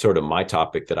sort of my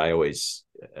topic that I always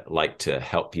like to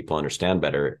help people understand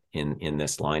better in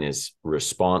this line is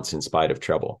response in spite of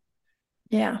trouble.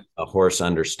 Yeah. A horse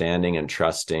understanding and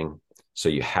trusting. So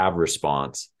you have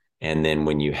response. And then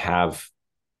when you have,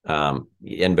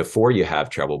 and before you have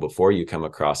trouble, before you come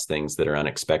across things that are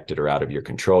unexpected or out of your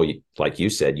control, like you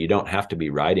said, you don't have to be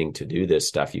riding to do this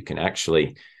stuff. You can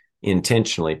actually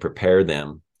intentionally prepare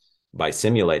them by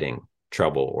simulating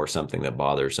trouble or something that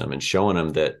bothers them, and showing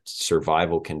them that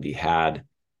survival can be had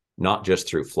not just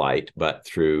through flight, but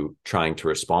through trying to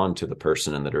respond to the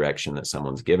person in the direction that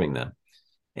someone's giving them.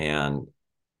 And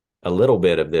a little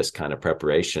bit of this kind of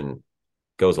preparation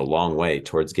goes a long way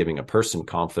towards giving a person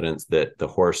confidence that the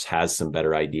horse has some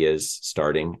better ideas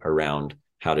starting around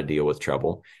how to deal with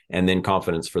trouble, and then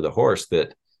confidence for the horse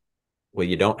that, well,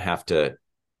 you don't have to,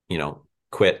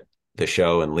 quit the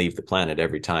show and leave the planet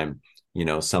every time,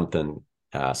 something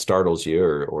startles you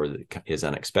or is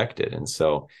unexpected. And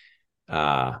so,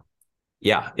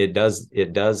 yeah, it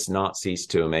does not cease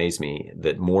to amaze me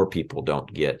that more people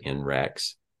don't get in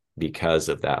wrecks because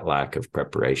of that lack of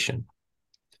preparation.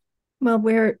 Well,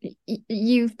 where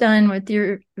you've done with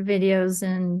your videos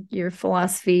and your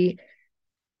philosophy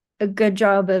a good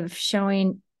job of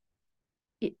showing,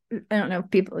 I don't know,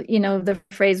 people, the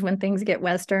phrase when things get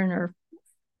Western or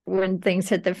when things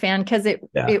hit the fan, because it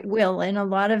will. And a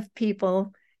lot of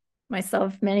people,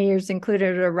 myself, many years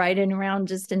included, are riding around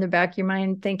just in the back of your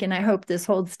mind thinking, I hope this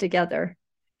holds together.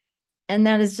 And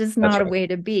that is just not a way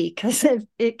to be, because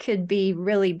it could be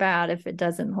really bad if it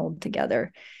doesn't hold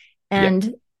together.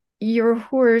 And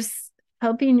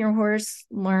helping your horse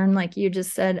learn, like you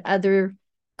just said, other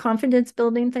confidence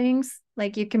building things,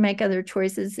 like you can make other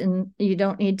choices and you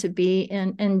don't need to be.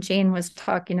 And Jane was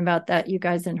talking about that, you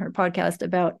guys, in her podcast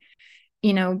about,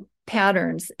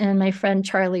 patterns. And my friend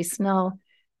Charlie Snell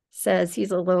says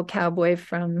he's a little cowboy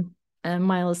from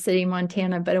Miles City,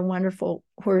 Montana, but a wonderful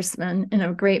horseman and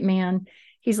a great man.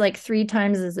 He's like 3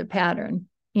 times as a pattern,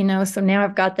 so now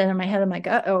I've got that in my head. I'm like,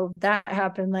 oh, that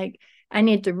happened. Like, I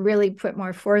need to really put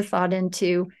more forethought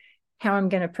into how I'm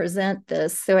going to present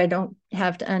this so I don't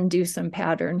have to undo some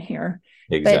pattern here.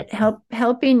 Exactly. But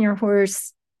helping your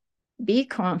horse be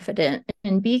confident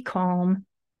and be calm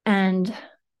and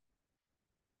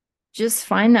just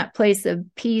find that place of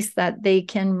peace that they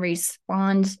can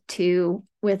respond to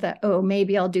with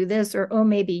maybe I'll do this, or,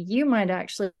 maybe you might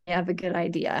actually have a good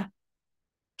idea.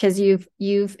 because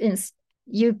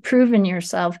you've proven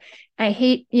yourself. I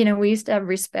hate, we used to have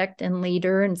respect and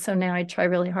leader, and so now I try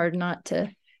really hard not to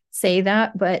say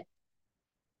that, but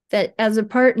that as a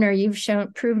partner, you've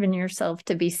proven yourself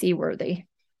to be seaworthy.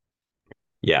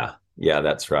 Yeah,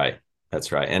 that's right.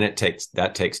 That's right. And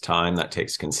that takes time, that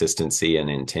takes consistency and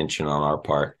intention on our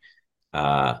part.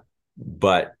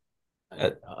 But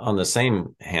on the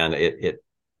same hand, it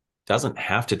doesn't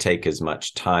have to take as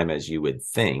much time as you would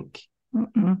think.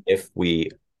 Mm-mm. If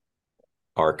we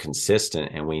are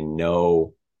consistent and we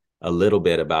know a little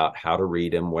bit about how to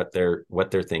read them, what they're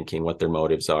thinking, what their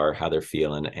motives are, how they're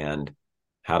feeling, and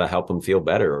how to help them feel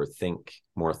better or think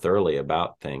more thoroughly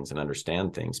about things and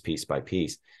understand things piece by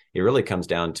piece. It really comes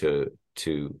down to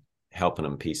helping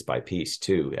them piece by piece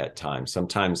too at times.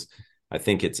 Sometimes I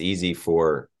think it's easy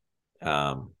for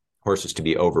horses to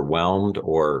be overwhelmed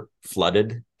or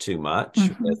flooded too much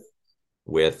Mm-hmm.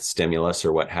 with stimulus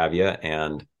or what have you,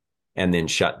 and then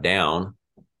shut down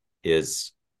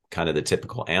is kind of the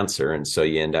typical answer. And so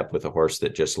you end up with a horse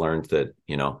that just learned that,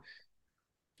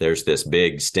 there's this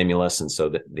big stimulus. And so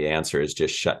the answer is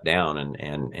just shut down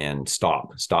and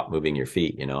stop moving your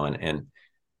feet, and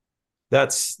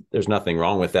there's nothing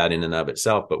wrong with that in and of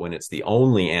itself. But when it's the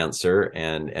only answer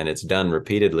and it's done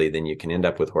repeatedly, then you can end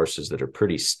up with horses that are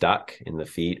pretty stuck in the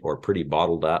feet or pretty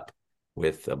bottled up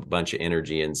with a bunch of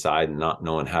energy inside and not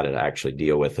knowing how to actually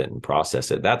deal with it and process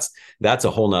it. That's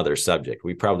a whole nother subject.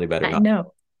 We probably better I not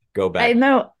know. go back. I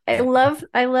know. I love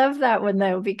that one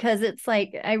though, because it's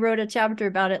like I wrote a chapter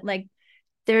about it. Like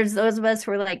there's those of us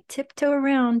who are like tiptoe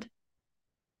around.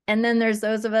 And then there's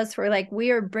those of us who are like,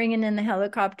 we are bringing in the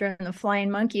helicopter and the flying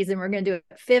monkeys and we're going to do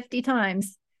it 50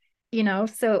 times,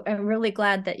 So I'm really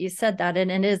glad that you said that.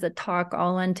 And it is a talk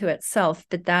all unto itself,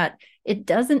 but that it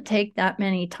doesn't take that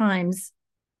many times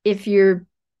if you're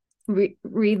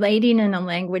relating in a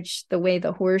language the way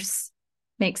the horse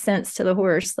makes sense to the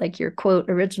horse, like your quote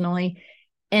originally,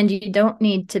 and you don't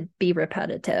need to be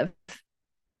repetitive.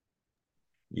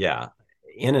 Yeah.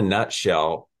 In a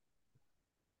nutshell,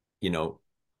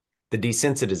 the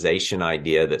desensitization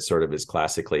idea that sort of is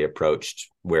classically approached,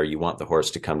 where you want the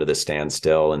horse to come to the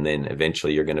standstill and then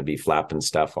eventually you're going to be flapping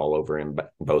stuff all over him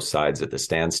both sides at the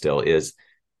standstill, is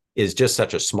just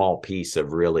such a small piece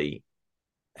of really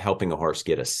helping a horse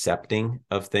get accepting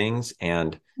of things.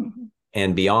 And Mm-hmm.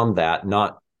 and beyond that,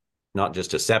 not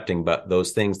just accepting, but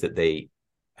those things that they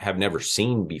have never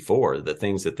seen before, the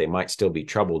things that they might still be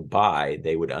troubled by,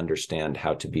 they would understand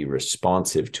how to be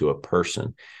responsive to a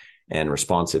person and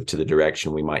responsive to the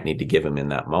direction we might need to give them in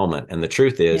that moment. And the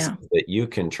truth is that you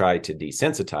can try to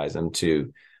desensitize them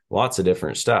to lots of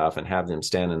different stuff and have them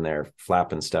standing there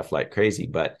flapping stuff like crazy,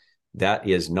 but that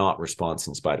is not response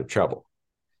in spite of trouble.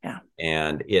 Yeah.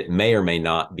 And it may or may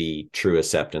not be true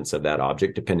acceptance of that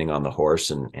object, depending on the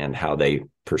horse and how they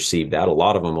perceive that. A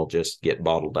lot of them will just get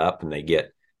bottled up and they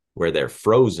get where they're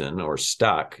frozen or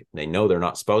stuck. They know they're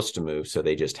not supposed to move, so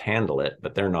they just handle it,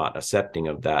 but they're not accepting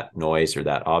of that noise or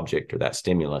that object or that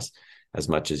stimulus as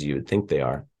much as you would think they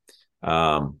are.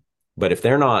 But if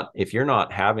you're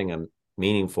not having a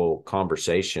meaningful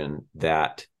conversation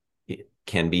that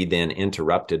can be then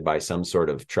interrupted by some sort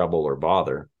of trouble or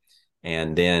bother,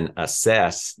 and then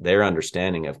assess their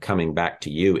understanding of coming back to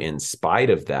you in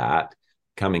spite of that,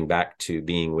 coming back to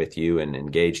being with you and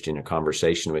engaged in a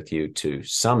conversation with you to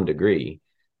some degree,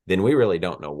 then we really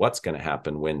don't know what's going to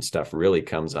happen when stuff really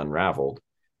comes unraveled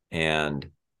and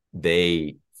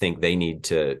they think they need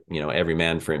to, every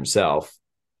man for himself.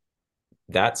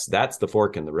 That's the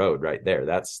fork in the road right there.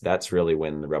 That's really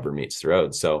when the rubber meets the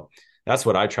road. So that's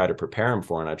what I try to prepare them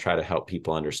for. And I try to help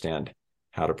people understand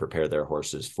how to prepare their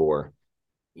horses for,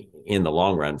 in the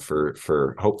long run,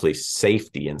 for hopefully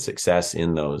safety and success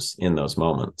in those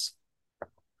moments.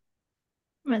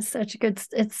 It's such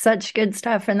good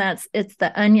stuff. And it's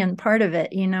the onion part of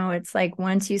it. It's like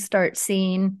once you start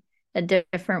seeing a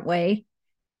different way,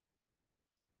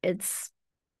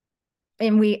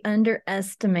 and we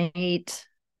underestimate,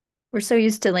 we're so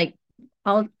used to like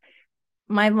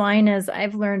my line is,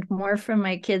 I've learned more from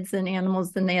my kids and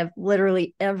animals than they have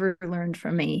literally ever learned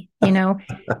from me.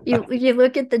 You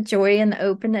look at the joy and the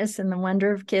openness and the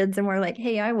wonder of kids, and we're like,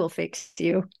 hey, I will fix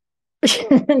you.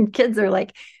 And kids are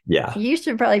like, yeah, you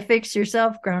should probably fix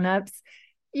yourself, grown-ups.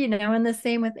 And the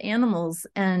same with animals.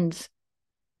 And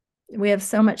we have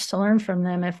so much to learn from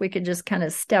them if we could just kind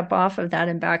of step off of that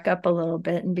and back up a little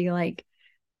bit and be like,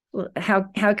 how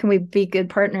can we be good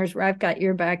partners where I've got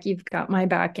your back, you've got my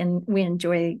back, and we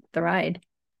enjoy the ride?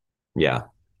 Yeah,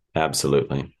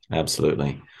 absolutely.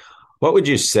 What would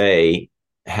you say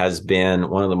has been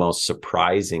one of the most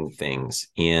surprising things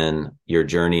in your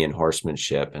journey in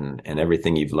horsemanship and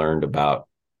everything you've learned about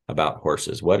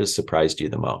horses? What has surprised you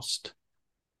the most?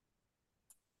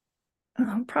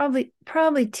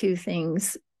 Probably two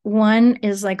things. One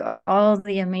is like all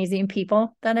the amazing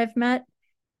people that I've met,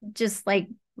 just like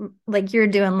you're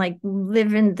doing, like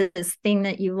living this thing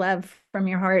that you love from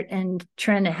your heart and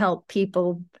trying to help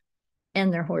people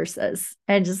and their horses.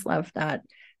 I just love that.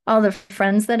 All the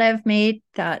friends that I've made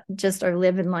that just are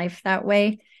living life that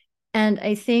way. And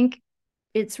I think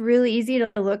it's really easy to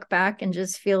look back and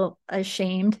just feel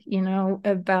ashamed,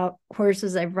 about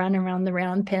horses I've run around the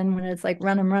round pen when it's like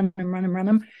run them, run them, run them, run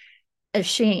them,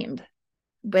 ashamed.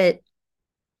 But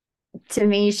to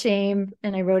me, shame,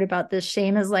 and I wrote about this,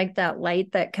 shame is like that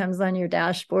light that comes on your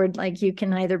dashboard. Like you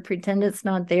can either pretend it's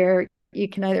not there, you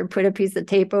can either put a piece of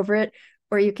tape over it,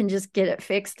 or you can just get it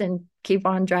fixed and keep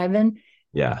on driving.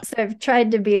 Yeah. So I've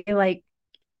tried to be like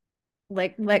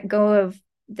let go of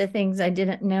the things I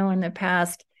didn't know in the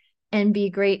past and be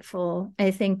grateful.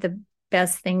 I think the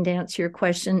best thing to answer your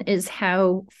question is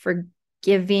how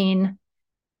forgiving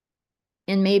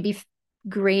and maybe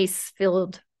grace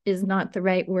filled is not the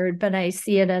right word, but I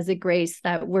see it as a grace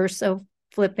that we're so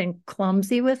flipping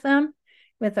clumsy with them,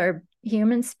 with our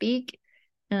human speak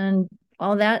and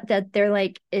all that they're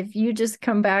like, if you just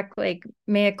come back like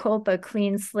mea culpa,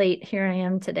 clean slate, here I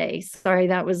am today. Sorry,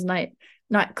 that was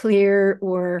not clear,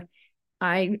 or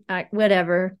I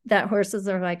whatever. That horses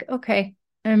are like, okay.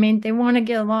 I mean, they want to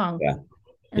get along, Yeah.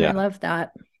 and I Yeah. love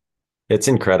that. It's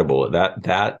incredible.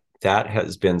 That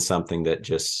has been something that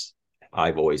just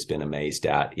I've always been amazed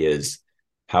at, is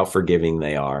how forgiving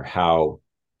they are, how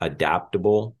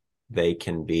adaptable they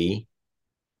can be.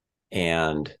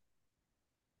 And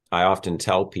I often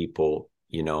tell people,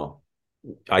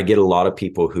 I get a lot of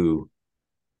people who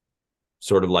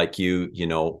sort of like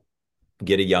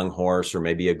get a young horse or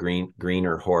maybe a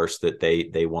greener horse that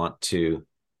they want to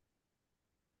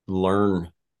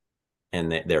learn,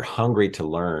 and they're hungry to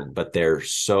learn, but they're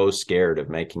so scared of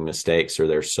making mistakes, or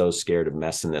they're so scared of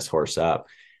messing this horse up.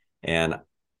 And,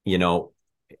 you know,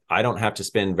 I don't have to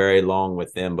spend very long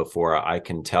with them before I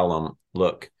can tell them,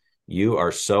 look, you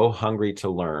are so hungry to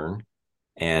learn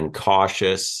and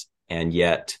cautious and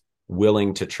yet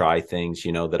willing to try things,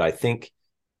 that I think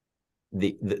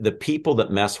the people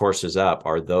that mess horses up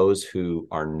are those who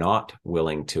are not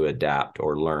willing to adapt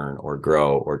or learn or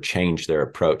grow or change their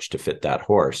approach to fit that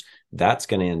horse. That's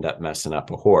going to end up messing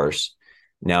up a horse.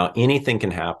 Now, anything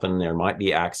can happen. There might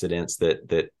be accidents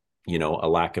that a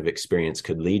lack of experience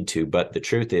could lead to, but the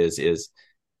truth is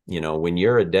when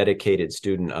you're a dedicated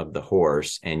student of the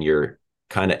horse and you're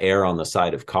kind of err on the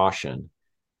side of caution,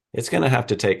 it's going to have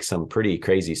to take some pretty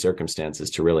crazy circumstances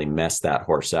to really mess that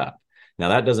horse up. Now,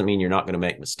 that doesn't mean you're not going to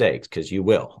make mistakes, because you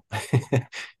will.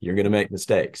 You're going to make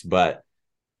mistakes, but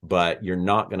you're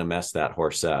not going to mess that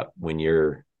horse up when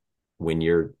you're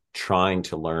trying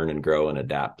to learn and grow and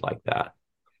adapt like that.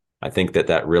 I think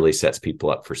that really sets people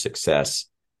up for success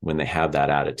when they have that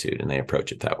attitude and they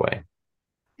approach it that way.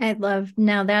 I love,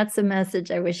 now that's a message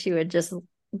I wish you would just,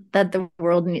 that the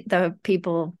world, the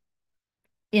people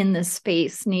in this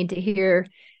space need to hear.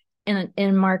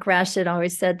 And Mark Rashid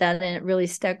always said that, and it really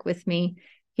stuck with me.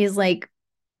 He's like,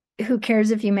 who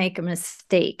cares if you make a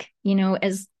mistake?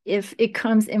 As if it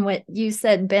comes in, what you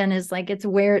said, Ben, is like, it's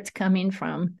where it's coming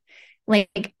from.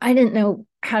 Like, I didn't know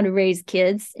how to raise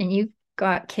kids, and you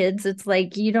got kids. It's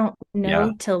like, you don't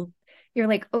know till you're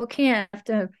like, okay, I have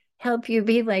to help you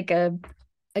be like a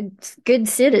good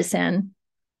citizen.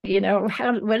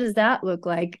 What does that look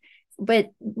like?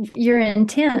 But your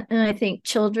intent, and I think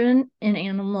children and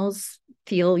animals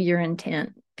feel your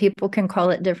intent. People can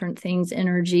call it different things,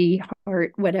 energy,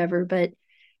 heart, whatever, but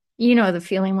the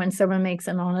feeling when someone makes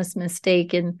an honest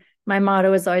mistake. And my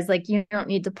motto is always like, you don't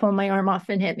need to pull my arm off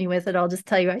and hit me with it. I'll just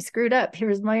tell you I screwed up.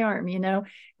 Here's my arm.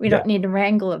 We don't need to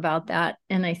wrangle about that.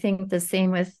 And I think the same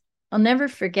with, I'll never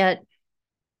forget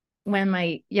when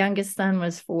my youngest son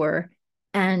was 4,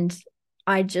 and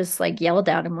I just like yelled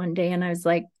at him one day, and I was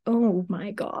like, oh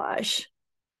my gosh,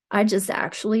 I just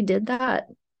actually did that.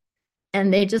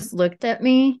 And they just looked at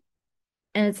me,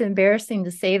 and it's embarrassing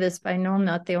to say this, but I know I'm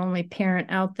not the only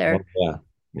parent out there. Yeah.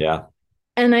 Yeah.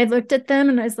 And I looked at them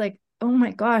and I was like, oh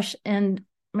my gosh. And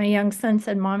my young son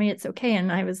said, Mommy, it's okay.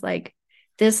 And I was like,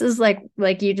 this is like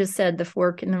you just said, the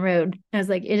fork in the road. I was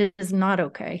like, it is not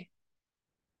okay.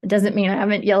 It doesn't mean I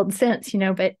haven't yelled since,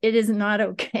 but it is not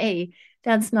okay.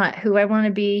 That's not who I want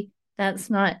to be. That's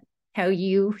not how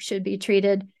you should be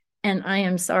treated. And I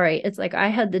am sorry. It's like I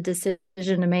had the decision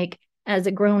to make as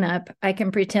a grown up. I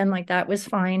can pretend like that was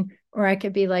fine, or I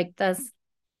could be like,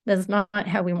 That's not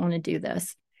how we want to do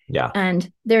this. Yeah, And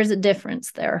there's a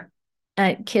difference there.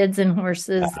 Kids and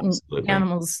horses and absolutely.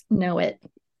 animals know it.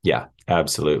 Yeah,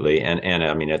 absolutely. And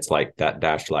I mean, it's like that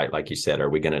dash light, like you said, are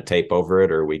we going to tape over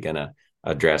it, or are we going to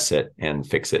address it and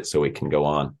fix it so we can go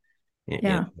on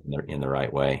Yeah. in the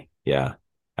right way? Yeah,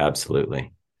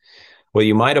 absolutely. Well,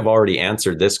 you might have already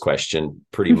answered this question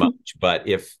pretty much, but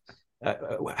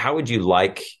how would you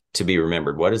like to be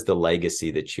remembered? What is the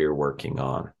legacy that you're working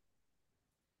on?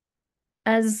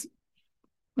 As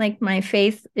like my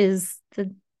faith is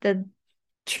the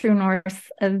true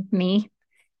north of me.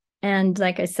 And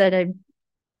like I said, I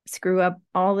screw up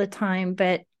all the time,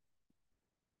 but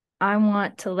I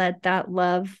want to let that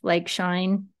love like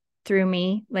shine through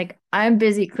me. Like I'm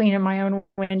busy cleaning my own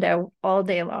window all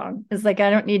day long. It's like I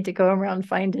don't need to go around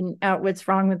finding out what's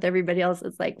wrong with everybody else.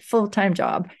 It's like full-time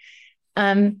job.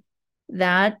 Um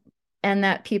that and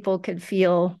that people could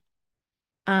feel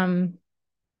um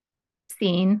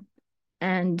seen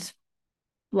and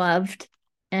loved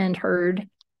and heard.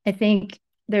 I think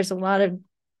there's a lot of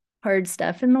hard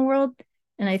stuff in the world.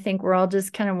 And I think we're all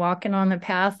just kind of walking on the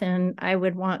path. And I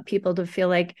would want people to feel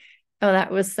like, oh,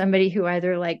 that was somebody who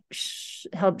either like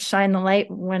helped shine the light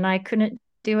when I couldn't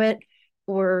do it,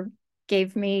 or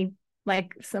gave me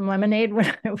like some lemonade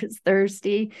when I was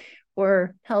thirsty,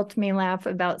 or helped me laugh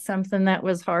about something that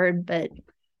was hard, but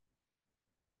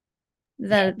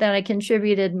that I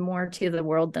contributed more to the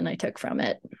world than I took from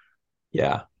it.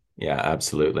 Yeah, yeah,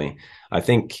 absolutely. I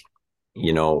think,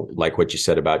 like what you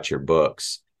said about your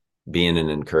books, being an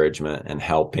encouragement and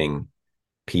helping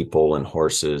people and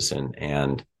horses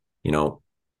and, you know,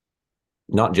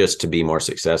 not just to be more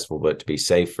successful, but to be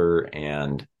safer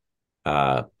and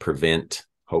prevent,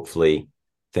 hopefully,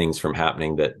 things from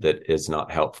happening that is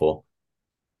not helpful.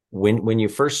 When you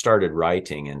first started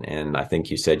writing, and I think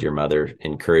you said your mother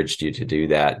encouraged you to do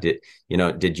that,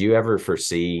 did you ever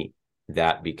foresee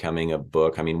that becoming a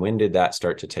book? I mean, when did that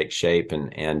start to take shape?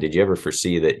 And did you ever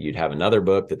foresee that you'd have another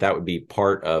book, that would be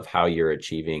part of how you're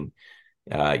achieving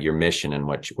your mission and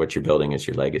what you're building as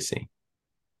your legacy?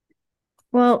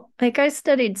 Well, like I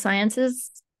studied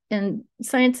sciences, and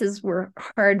sciences were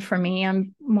hard for me.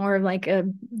 I'm more like a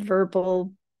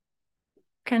verbal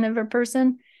kind of a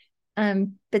person.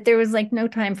 But there was like no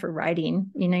time for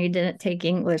writing. You didn't take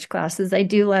English classes. I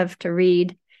do love to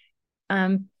read.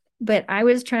 But I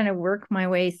was trying to work my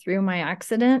way through my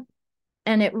accident.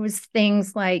 And it was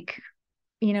things like,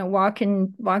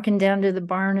 walking down to the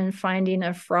barn and finding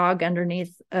a frog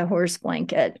underneath a horse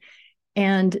blanket.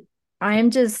 And I'm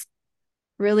just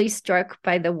really struck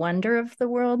by the wonder of the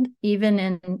world.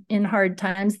 Even in hard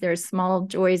times, there's small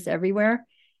joys everywhere.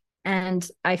 And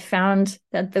I found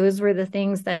that those were the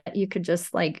things that you could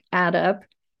just like add up.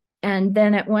 And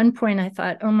then at one point I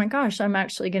thought, oh my gosh, I'm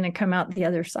actually going to come out the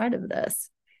other side of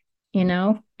this.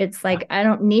 It's like, I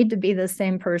don't need to be the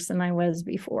same person I was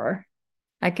before.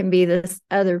 I can be this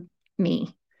other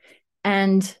me.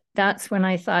 And that's when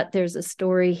I thought there's a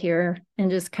story here, and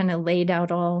just kind of laid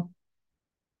out all.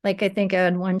 Like I think I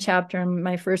had one chapter in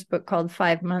my first book called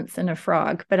 5 Months and a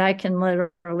Frog, but I can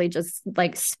literally just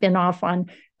like spin off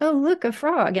on, oh, look, a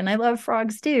frog. And I love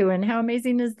frogs too. And how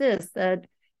amazing is this, that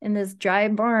in this dry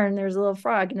barn, there's a little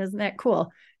frog. And isn't that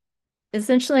cool?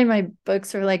 Essentially, my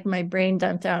books are like my brain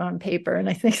dumped out on paper. And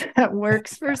I think that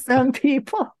works for some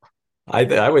people.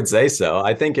 I would say so.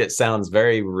 I think it sounds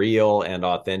very real and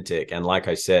authentic. And like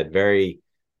I said, very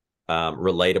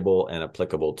relatable and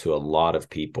applicable to a lot of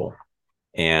people.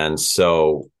 And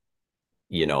so,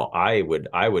 I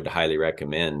would highly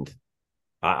recommend.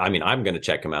 I mean, I'm going to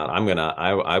check them out.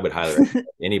 I would highly recommend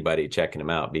anybody checking them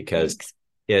out, because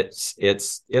it's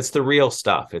the real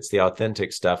stuff. It's the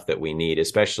authentic stuff that we need,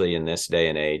 especially in this day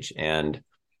and age. And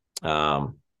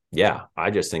yeah,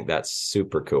 I just think that's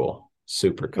super cool.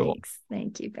 Super cool. Thanks.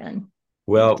 Thank you, Ben.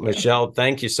 Well, Michelle,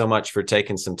 thank you so much for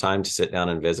taking some time to sit down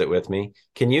and visit with me.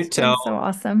 Can you tell? So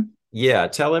awesome. Yeah,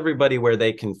 tell everybody where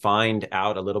they can find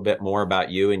out a little bit more about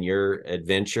you and your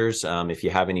adventures. If you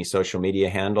have any social media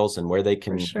handles, and where they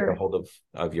can get a hold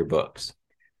of your books.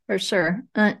 For sure.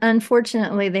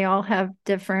 Unfortunately, they all have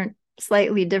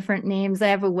slightly different names. I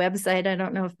have a website. I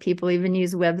don't know if people even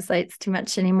use websites too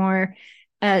much anymore.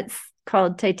 It's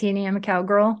called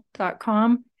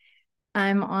titaniumcowgirl.com.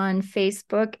 I'm on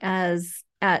Facebook as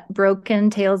at Broken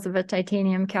Tales of a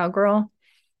Titanium Cowgirl,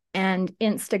 and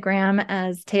Instagram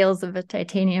as Tales of a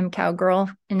Titanium Cowgirl.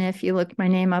 And if you look my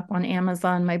name up on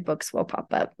Amazon, my books will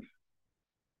pop up.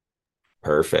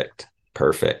 Perfect.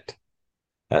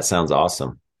 That sounds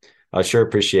awesome. I sure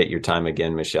appreciate your time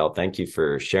again, Michelle. Thank you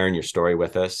for sharing your story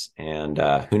with us. And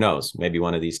who knows, maybe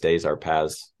one of these days our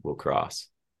paths will cross.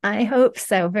 I hope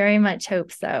so. Very much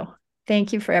hope so.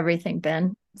 Thank you for everything,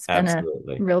 Ben. It's been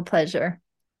Absolutely. a real pleasure.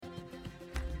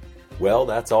 Well,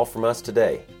 that's all from us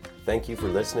today. Thank you for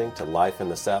listening to Life in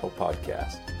the Saddle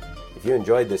podcast. If you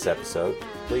enjoyed this episode,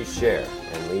 please share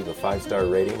and leave a 5-star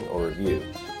rating or review.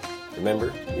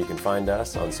 Remember, you can find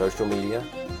us on social media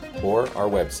or our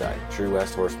website,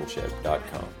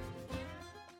 truewesthorsemanship.com.